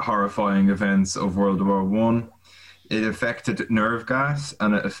the horrifying events of World War One. It affected nerve gas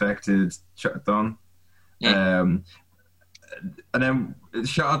and it affected Shut It Down. Yeah. And then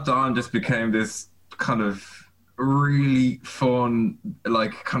Shut It Down just became this kind of really fun,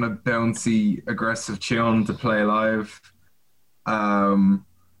 like kind of bouncy, aggressive tune to play live. And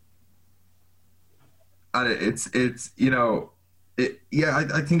it's you know,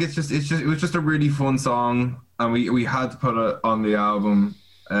 I think it was just a really fun song, and we had to put it on the album.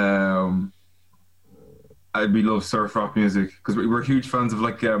 We love surf rock music because we're huge fans of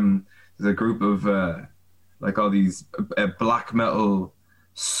like there's a group of like all these black metal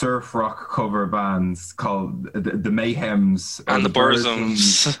surf rock cover bands called the Mayhems and the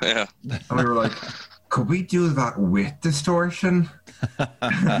Burzums. Yeah, and we were like, could we do that with distortion?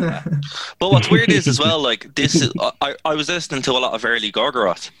 But what's weird is as well, like this is, I was listening to a lot of early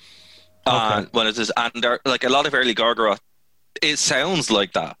Gorgoroth when it is, and there, like a lot of early Gorgoroth, it sounds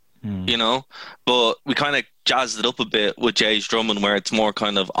like that, you know, but we kind of jazzed it up a bit with Jay's drumming where it's more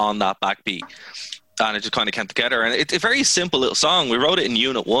kind of on that backbeat. and it just kind of came together. And it's a very simple little song. We wrote it in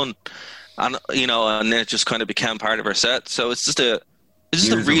Unit 1, and and then it just kind of became part of our set. So it's just a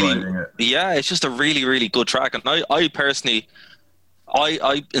really, really good track. And I personally,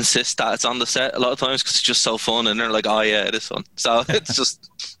 I insist that it's on the set a lot of times because it's just so fun, and they're like, oh yeah, it is fun. So it's just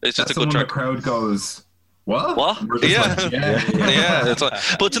a good track. The crowd goes, what? Yeah. It's like,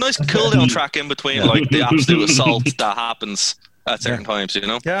 but it's a nice cool down track in between, like the absolute assault that happens at certain times,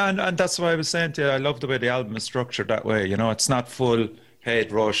 Yeah, and that's why I was saying to you, I love the way the album is structured that way. It's not full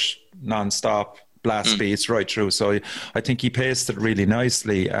head rush, non-stop blast beats right through. So I think he paced it really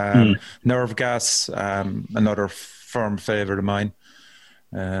nicely. Nerve Gas, another firm favourite of mine.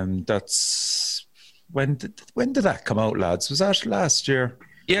 That's when did that come out, lads? Was that last year?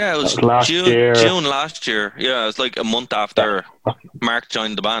 Yeah, it was June last year. Yeah, it was like a month after Mark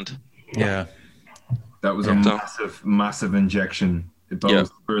joined the band. Yeah, that was a massive injection both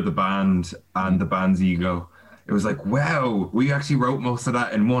for the band and the band's ego. It was like, wow, we actually wrote most of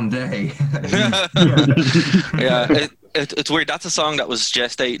that in one day. It's weird. That's a song that was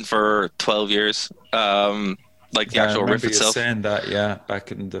gestating for 12 years. Like the actual riff itself. Saying that,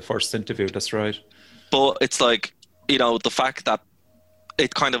 back in the first interview. That's right. But it's like, the fact that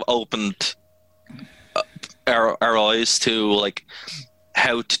it kind of opened our eyes to like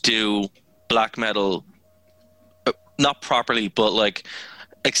how to do black metal, not properly, but like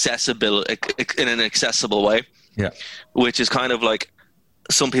accessible in an accessible way. Yeah. Which is kind of like,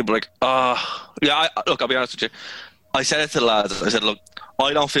 some people are like, look, I'll be honest with you. I said it to the lads. I said, look,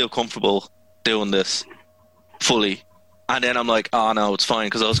 I don't feel comfortable doing this fully. And then I'm like, oh no, it's fine,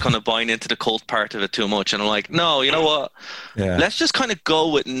 because I was kind of buying into the cult part of it too much. And I'm like, no, you know what? Yeah. Let's just kind of go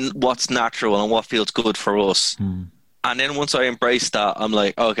with what's natural and what feels good for us. And then once I embrace that, I'm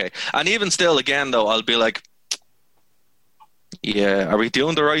like, okay. And even still, again, though, I'll be like, yeah, are we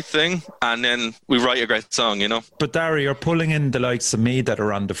doing the right thing? And then we write a great song, But Darragh, you're pulling in the likes of me that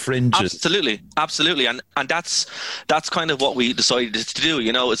are on the fringes. Absolutely. And that's kind of what we decided to do,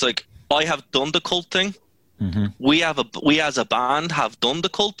 It's like, I have done the cult thing. Mm-hmm. We as a band have done the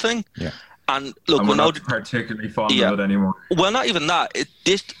cult thing. Yeah. And look, we're not particularly fond of it anymore. Well, not even that.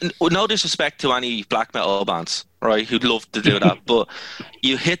 No disrespect to any black metal bands, right, who'd love to do that, but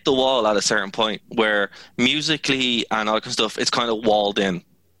you hit the wall at a certain point where musically and all that kind of stuff, it's kind of walled in.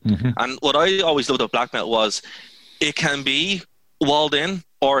 Mm-hmm. And what I always loved about black metal was it can be walled in,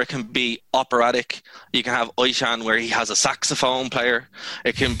 or it can be operatic. You can have Oishan where he has a saxophone player.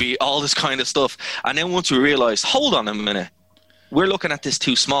 It can be all this kind of stuff. And then once we realized, hold on a minute, we're looking at this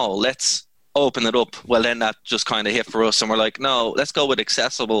too small. Let's open it up. Well, then that just kind of hit for us. And we're like, no, let's go with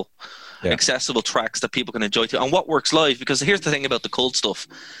accessible tracks that people can enjoy too. And what works live, because here's the thing about the cult stuff.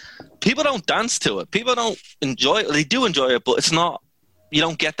 People don't dance to it. People don't enjoy it. They do enjoy it, but it's not, you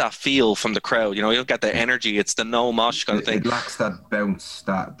don't get that feel from the crowd. You don't get the energy. It's the no mosh kind of thing. It lacks that bounce,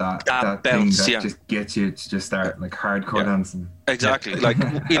 that bounce, thing that just gets you to just start like hardcore dancing. Exactly. Like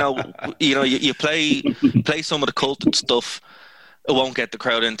you play some of the cult stuff, it won't get the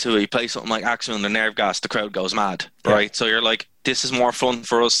crowd into it. You play something like Axel and the Nerve Gas, the crowd goes mad, right? Yeah. So you're like, this is more fun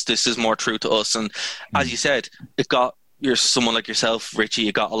for us. This is more true to us. And as you said, you're someone like yourself, Richie,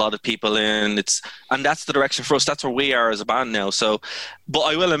 you got a lot of people in, and that's the direction for us. That's where we are as a band now. So, but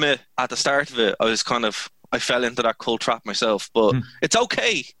I will admit, at the start of it, I fell into that cult trap myself, but it's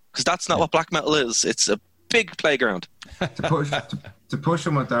okay, because that's not what black metal is. It's a big playground. to push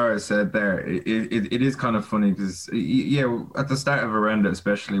on what Darragh said there, it is kind of funny, because at the start of Horrenda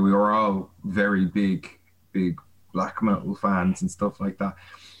especially, we were all very big black metal fans and stuff like that.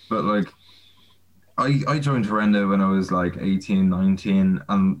 But like, I joined Horrenda when I was like 18, 19,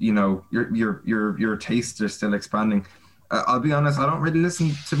 and your tastes are still expanding. I'll be honest, I don't really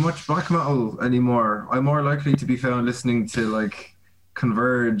listen to much black metal anymore. I'm more likely to be found listening to like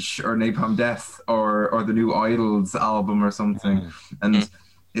Converge or Napalm Death or the new Idols album or something. And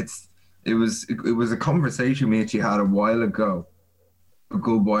it was a conversation we actually had a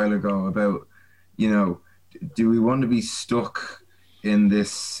good while ago about, do we want to be stuck in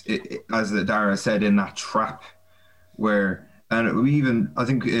this, as Darragh said, in that trap where, and I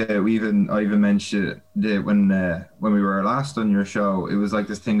even mentioned it when we were last on your show. It was like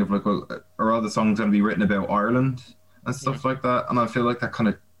this thing of like, well, are all the songs going to be written about Ireland and stuff like that? And I feel like that kind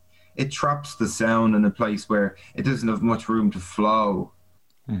of, it traps the sound in a place where it doesn't have much room to flow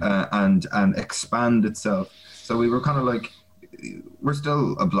and expand itself. So we were kind of like, we're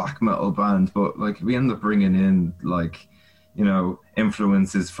still a black metal band, but like we end up bringing in like,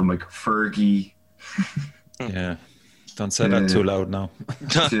 influences from like Fergie. Yeah. Don't say that too loud now.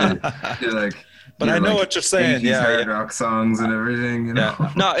 Like, but I know what you're saying. Yeah, hard rock songs and everything. You know?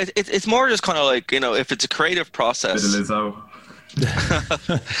 Yeah. No, it's more just kind of like, if it's a creative process. Bit of Lizzo.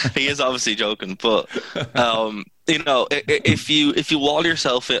 He is obviously joking, but if you wall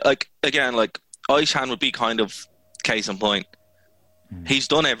yourself in, like, again, like Aishan would be kind of case in point. He's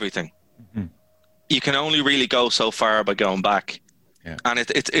done everything. You can only really go so far by going back. Yeah. And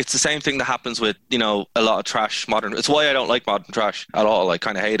it's the same thing that happens with, a lot of trash modern. It's why I don't like modern trash at all. I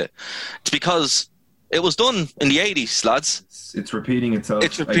kind of hate it. It's because it was done in the 80s, lads. It's repeating itself.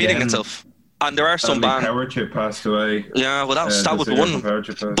 Itself. And there are some bands. Power Chip passed away. Yeah, well, that was the one.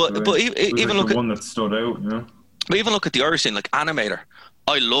 But even look at the one that stood out. But even look at the Irish scene, like Animator.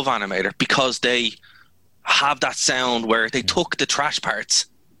 I love Animator because they have that sound where they took the trash parts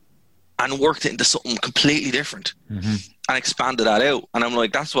and worked it into something completely different and expanded that out. And I'm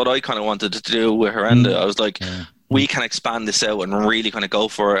like, that's what I kind of wanted to do with Horrenda. I was like, we can expand this out and really kind of go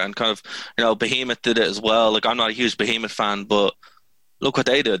for it. And kind of, Behemoth did it as well. Like, I'm not a huge Behemoth fan, but look what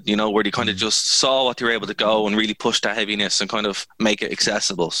they did, where they kind of just saw what they were able to go and really push that heaviness and kind of make it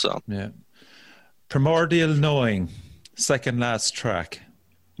accessible. So, yeah. Primordial Knowing, second last track.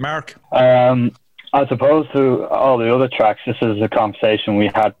 Mark? As opposed to all the other tracks, this is a conversation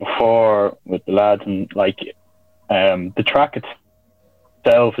we had before with the lads, and like the track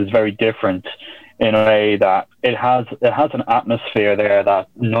itself is very different in a way that it has an atmosphere there that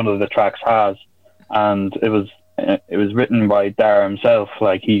none of the tracks has, and it was written by Darragh himself.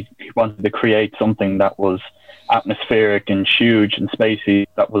 Like he wanted to create something that was atmospheric and huge and spacey,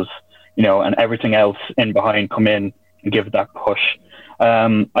 that was and everything else in behind come in and give it that push.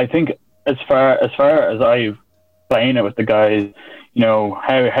 I think as far as I playing it with the guys,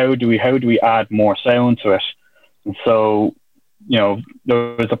 how do we add more sound to it? And so, there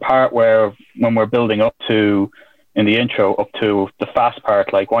was a part where when we're building up to, in the intro, up to the fast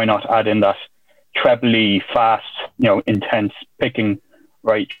part, like why not add in that trebly fast, intense picking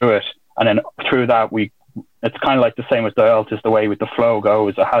right through it, and then through that it's kind of like the same with Díoltas, the way with the flow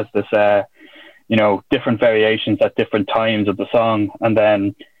goes. It has this, different variations at different times of the song, and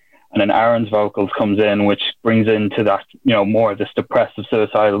then Aaron's vocals comes in, which brings into that, more of this depressive,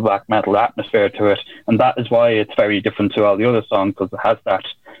 suicidal black metal atmosphere to it. And that is why it's very different to all the other songs, because it has that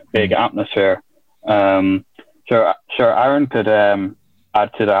big atmosphere. Sure, Aaron could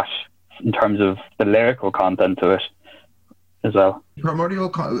add to that in terms of the lyrical content to it as well. Primordial.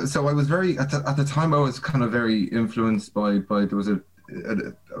 So I was very, at the time, I was kind of very influenced by there was I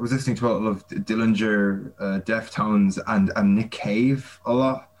was listening to a lot of Dillinger, Deftones, and Nick Cave a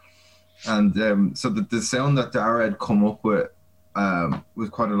lot. And so the sound that Darragh had come up with was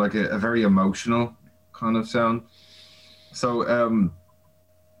quite a very emotional kind of sound. So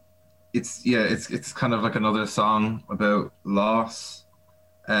it's kind of like another song about loss,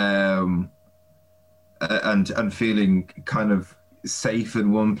 and feeling kind of safe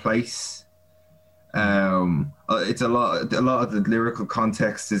in one place. It's a lot of the lyrical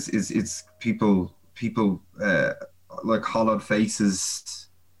context is people like hollowed faces,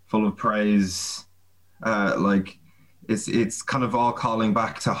 full of praise, like it's kind of all calling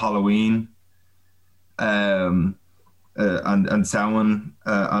back to Halloween, and Samhain,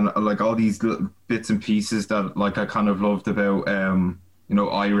 and like all these little bits and pieces that like I kind of loved about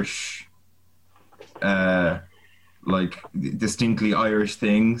Irish, like distinctly Irish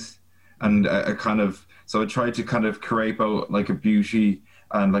things, and I tried to kind of create both like a beauty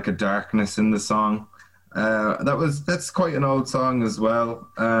and like a darkness in the song. That's quite an old song as well.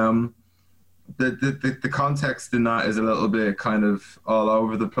 The context in that is a little bit kind of all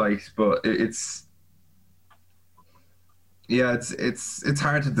over the place, but it's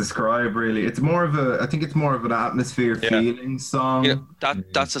hard to describe really. It's more of I think it's more of an atmosphere feeling song.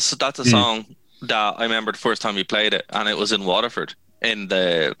 That's a song that I remember the first time we played it, and it was in Waterford in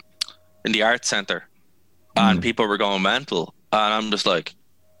the art centre, and people were going mental, and I'm just like,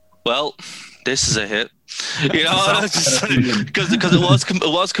 well, this is a hit, because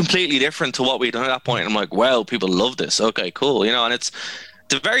it was completely different to what we'd done at that point. I'm like, well, people love this. Okay, cool, and it's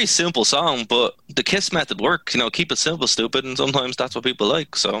a very simple song, but the KISS method works. Keep it simple, stupid, and sometimes that's what people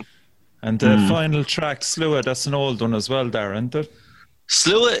like. So, and the final track, Slua, that's an old one as well, Darragh, isn't it?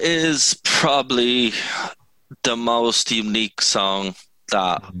 Slua is probably the most unique song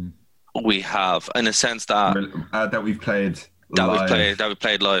that we have, in a sense that we've played. That we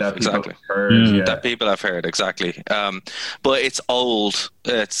played live, that exactly. Heard, that people have heard, exactly. But it's old.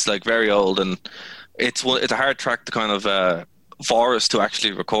 It's like very old, and it's a hard track to kind of for us to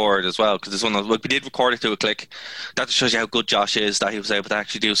actually record as well, because it's one of we did record it to a click. That just shows you how good Josh is, that he was able to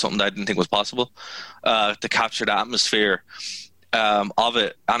actually do something that I didn't think was possible, to capture the atmosphere of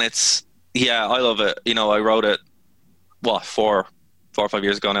it. And it's, yeah, I love it. You know, I wrote it, what, 4 or 5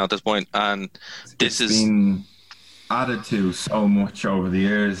 years ago now at this point, and it's been added to so much over the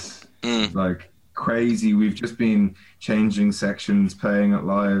years. Like crazy. We've just been changing sections, playing it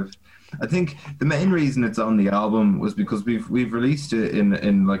live. I think the main reason it's on the album was because we've released it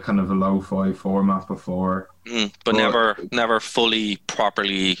in like kind of a lo-fi format before, but never fully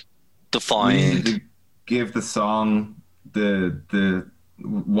properly defined. We needed to give the song the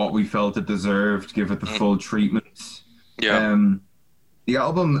what we felt it deserved, give it the full treatment. Yeah. The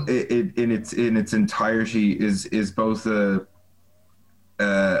album in its entirety is both a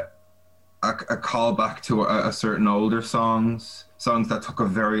callback to a certain older songs that took a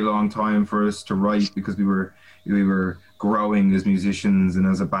very long time for us to write, because we were growing as musicians and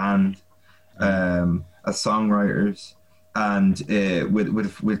as a band, as songwriters, and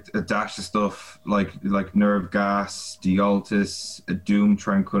with a dash of stuff like Nerve Gas, Díoltas, Doom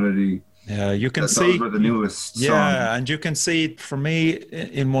Tranquility. Yeah, you can those see. were the newest songs. Yeah, and you can see, for me,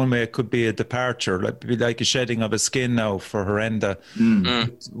 in one way, it could be a departure, like a shedding of a skin now for Horrenda,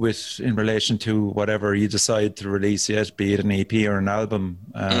 with in relation to whatever you decide to release yet, be it an EP or an album.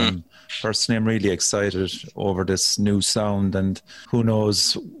 Personally, I'm really excited over this new sound, and who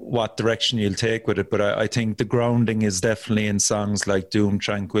knows what direction you'll take with it. But I think the grounding is definitely in songs like Doom,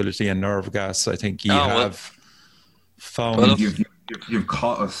 Tranquility, and Nerve Gas. I think you have found. Well, You've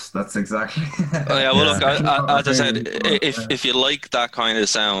caught us. That's exactly. Oh, yeah. Well, look, as I said, if you like that kind of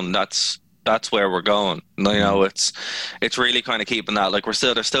sound, that's where we're going. You know, it's really kind of keeping that. Like, there's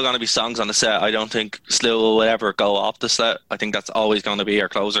still going to be songs on the set. I don't think Slew will ever go off the set. I think that's always going to be our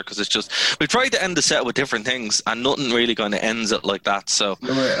closer, because it's just, we tried to end the set with different things, and nothing really kind of ends it like that. So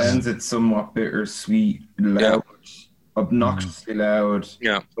it ends it somewhat bittersweet, loud, obnoxiously loud.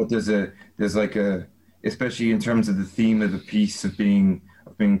 Yeah. But there's like a, especially in terms of the theme of the piece of being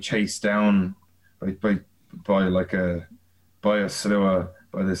chased down by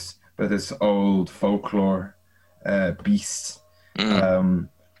this old folklore beast, and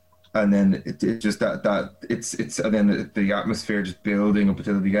then it just that it's and then the atmosphere just building up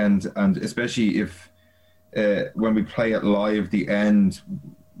until the end, and especially if when we play it live, the end,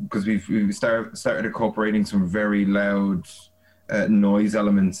 because we started incorporating some very loud noise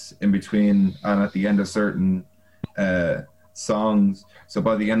elements in between and at the end of certain songs. So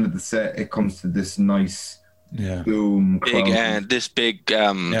by the end of the set, it comes to this nice boom, big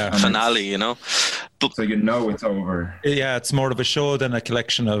finale, you know. But, so you know it's over. Yeah, it's more of a show than a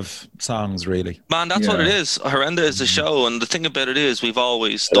collection of songs, really. Man, that's what it is. Horrenda is a show, and the thing about it is, we've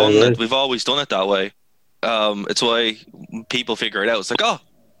always done it. We've always done it that way. It's why people figure it out. It's like, oh,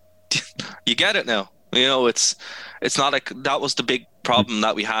 you get it now. You know, it's not like that was the big problem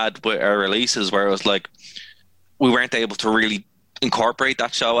that we had with our releases, where it was like we weren't able to really incorporate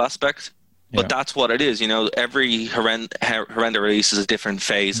that show aspect. But that's what it is, you know. Every Horrenda release is a different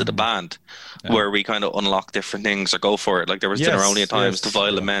phase of the band, where we kind of unlock different things or go for it. Like there was Dinneroni at times, the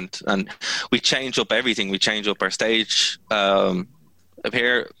Violament, and we change up everything. We change up our stage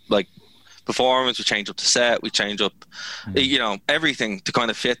appear, like performance, we change up the set, we change up you know, everything to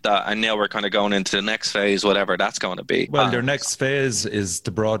kind of fit that, and now we're kind of going into the next phase, whatever that's going to be. Well, your next phase is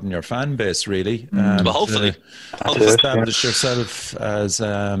to broaden your fan base, really. And well, hopefully to establish yourself as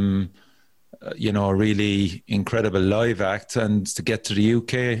you know, a really incredible live act, and to get to the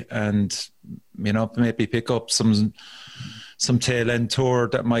UK and, you know, maybe pick up some tail end tour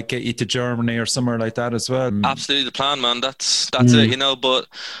that might get you to Germany or somewhere like that as well. Absolutely the plan, man. That's it, you know. But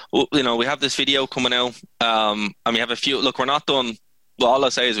you know, we have this video coming out, and we have a few. Look, we're not done. Well, all I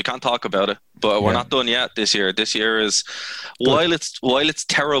say is we can't talk about it, but we're not done yet this year. This year is while it's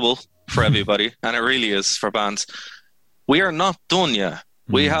terrible for everybody, and it really is for bands, we are not done yet.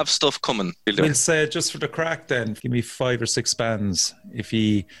 We have stuff coming. We'll say, just for the crack then, give me 5 or 6 bands if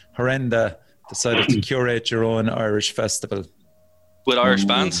you Horrenda decided to curate your own Irish festival. With Irish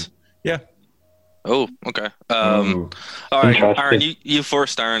bands? Yeah. Oh, okay. All right, Aaron, you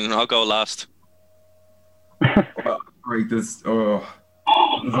first, Aaron. I'll go last. Right, there's too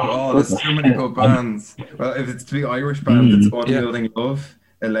many good bands. Well, if it's to be Irish bands, it's Unyielding Love,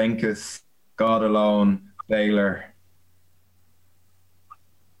 Elenchus, God Alone, Baylor.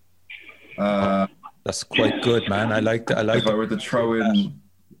 That's quite good, man. I like that. If I were to throw in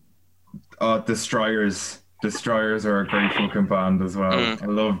Destroyers are a great fucking band as well. I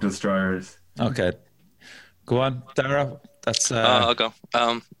love Destroyers. Okay, go on, Darragh. That's I'll go.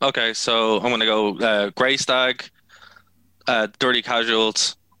 Okay, so I'm gonna go Grey Stag, Dirty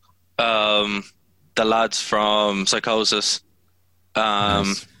Casuals, the lads from Psychosis.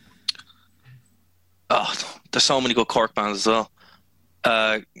 Nice. Oh, there's so many good Cork bands as well.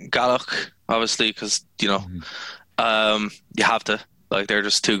 Galloch, obviously, because you have to, like, they're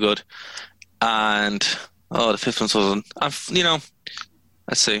just too good. And the fifth one's let's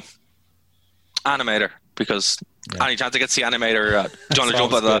see, Animator, because any chance I get to see Animator, John to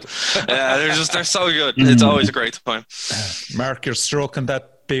jump at that. They're so good. It's always a great time. Mark, you're stroking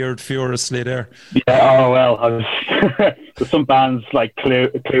that beard furiously there. Yeah, oh well, I was there's some bands like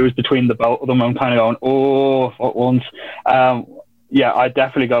clues between the both of them. I'm kind of going, what ones? Yeah, I'd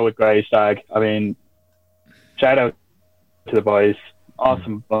definitely go with Grey Stag. I mean, shout out to the boys,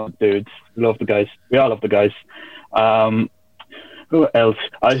 awesome dudes. Love the guys. We all love the guys. Who else?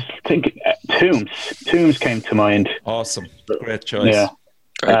 I was thinking Tombs came to mind. Awesome, great choice. Yeah,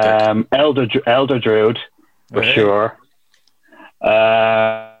 Elder Druid for sure.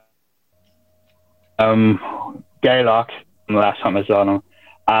 Gaelic, the last time I saw them,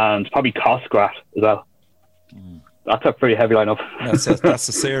 and probably Cosgrat as well. That's a pretty heavy lineup. That's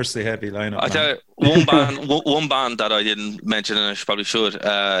a seriously heavy lineup. I tell you, one band that I didn't mention, and I probably should.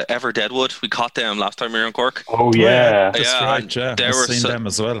 Ever Deadwood. We caught them last time we were in Cork. Oh yeah, that's right. Yeah, I've seen them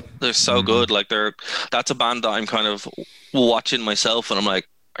as well. They're so good. Like that's a band that I'm kind of watching myself, and I'm like,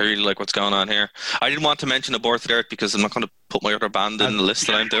 I really like what's going on here. I didn't want to mention Aborted Earth because I'm not going to put my other band in the list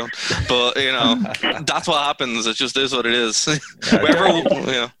that I'm doing. But, that's what happens. It just is what it is.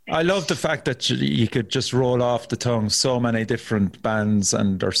 I love the fact that you could just roll off the tongue so many different bands,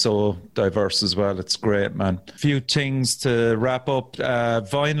 and they're so diverse as well. It's great, man. A few things to wrap up.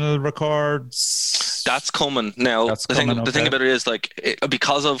 Vinyl records. That's coming. Now, the thing about it is, like,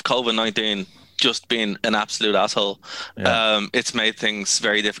 because of COVID-19, just being an absolute asshole, it's made things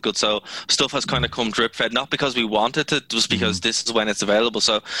very difficult. So stuff has kind of come drip fed, not because we wanted it, just because this is when it's available.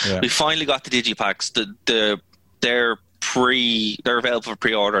 So we finally got the digipacks. They're available for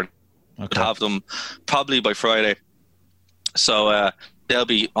pre-order. We'll have them probably by Friday. So they're up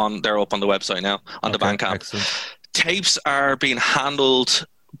on the website now on the Bandcamp. Excellent. Tapes are being handled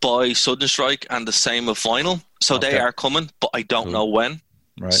by Sudden Strike and the same with vinyl. So they are coming, but I don't know when.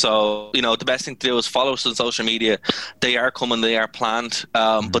 Right. So, the best thing to do is follow us on social media. They are coming, they are planned.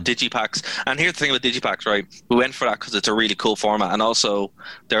 But digipacks, and here's the thing about digipacks, right? We went for that because it's a really cool format, and also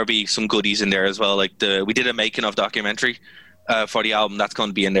there'll be some goodies in there as well. Like we did a making of documentary for the album, that's going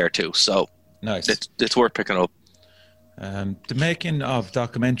to be in there too. So nice. It's worth picking up. The making of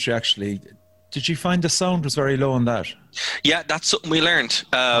documentary, actually, did you find the sound was very low on that? Yeah, that's something we learned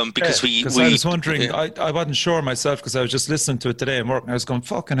because we I was wondering, I wasn't sure myself because I was just listening to it today and working. I was going,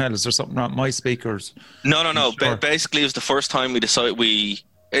 fucking hell, is there something wrong with my speakers? No. Sure. Basically, it was the first time we decided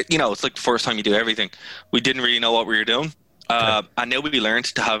it's like the first time you do everything. We didn't really know what we were doing. And now we learned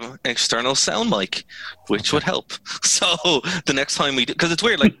to have an external sound mic, which would help. So the next time we do, because it's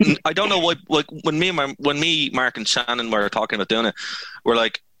weird, like I don't know what, like when me, Mark and Shannon were talking about doing it, we're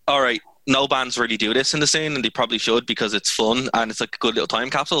like, all right, no bands really do this in the scene, and they probably should because it's fun and it's like a good little time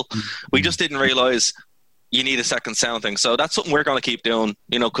capsule. We just didn't realize you need a second sound thing, so that's something we're going to keep doing,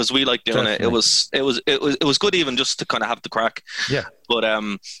 because we like doing it. It was good even just to kind of have the crack. Yeah, but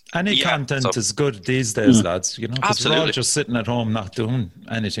any content is good these days, lads. Because we're all just sitting at home not doing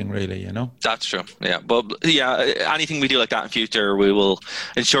anything really. That's true. Yeah, but anything we do like that in future, we will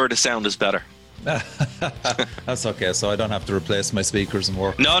ensure the sound is better. That's okay, so I don't have to replace my speakers and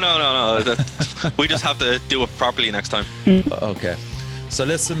work. No. We just have to do it properly next time. Okay, so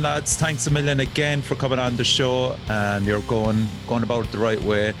listen, lads, thanks a million again for coming on the show, and you're going about it the right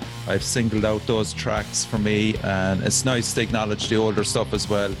way. I've singled out those tracks for me, and it's nice to acknowledge the older stuff as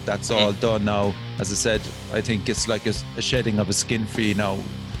well. That's all done now. As I said, I think it's like a shedding of a skin for you now.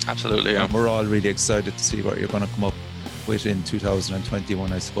 Absolutely, yeah. And we're all really excited to see what you're going to come up with in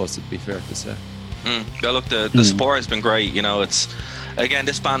 2021, I suppose it'd be fair to say. Yeah, look, the support has been great. It's again,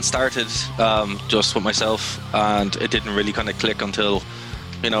 this band started just with myself, and it didn't really kind of click until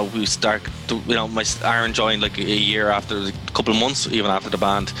we start. Aaron joined like a year after, a couple of months even after the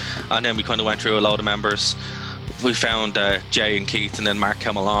band, and then we kind of went through a load of members. We found Jay and Keith, and then Mark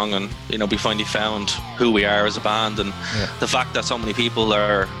came along, and we finally found who we are as a band, and the fact that so many people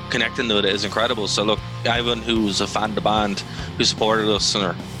are connecting to it is incredible. So look, everyone who's a fan of the band, who supported us,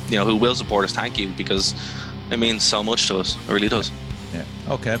 or who will support us, thank you, because it means so much to us. It really does. Yeah.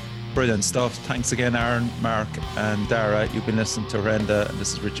 Okay. Brilliant stuff. Thanks again, Aaron, Mark, and Darragh. You've been listening to Horrenda, and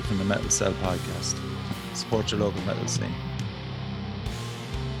this is Richard from the Metal Cell podcast. Support your local metal scene.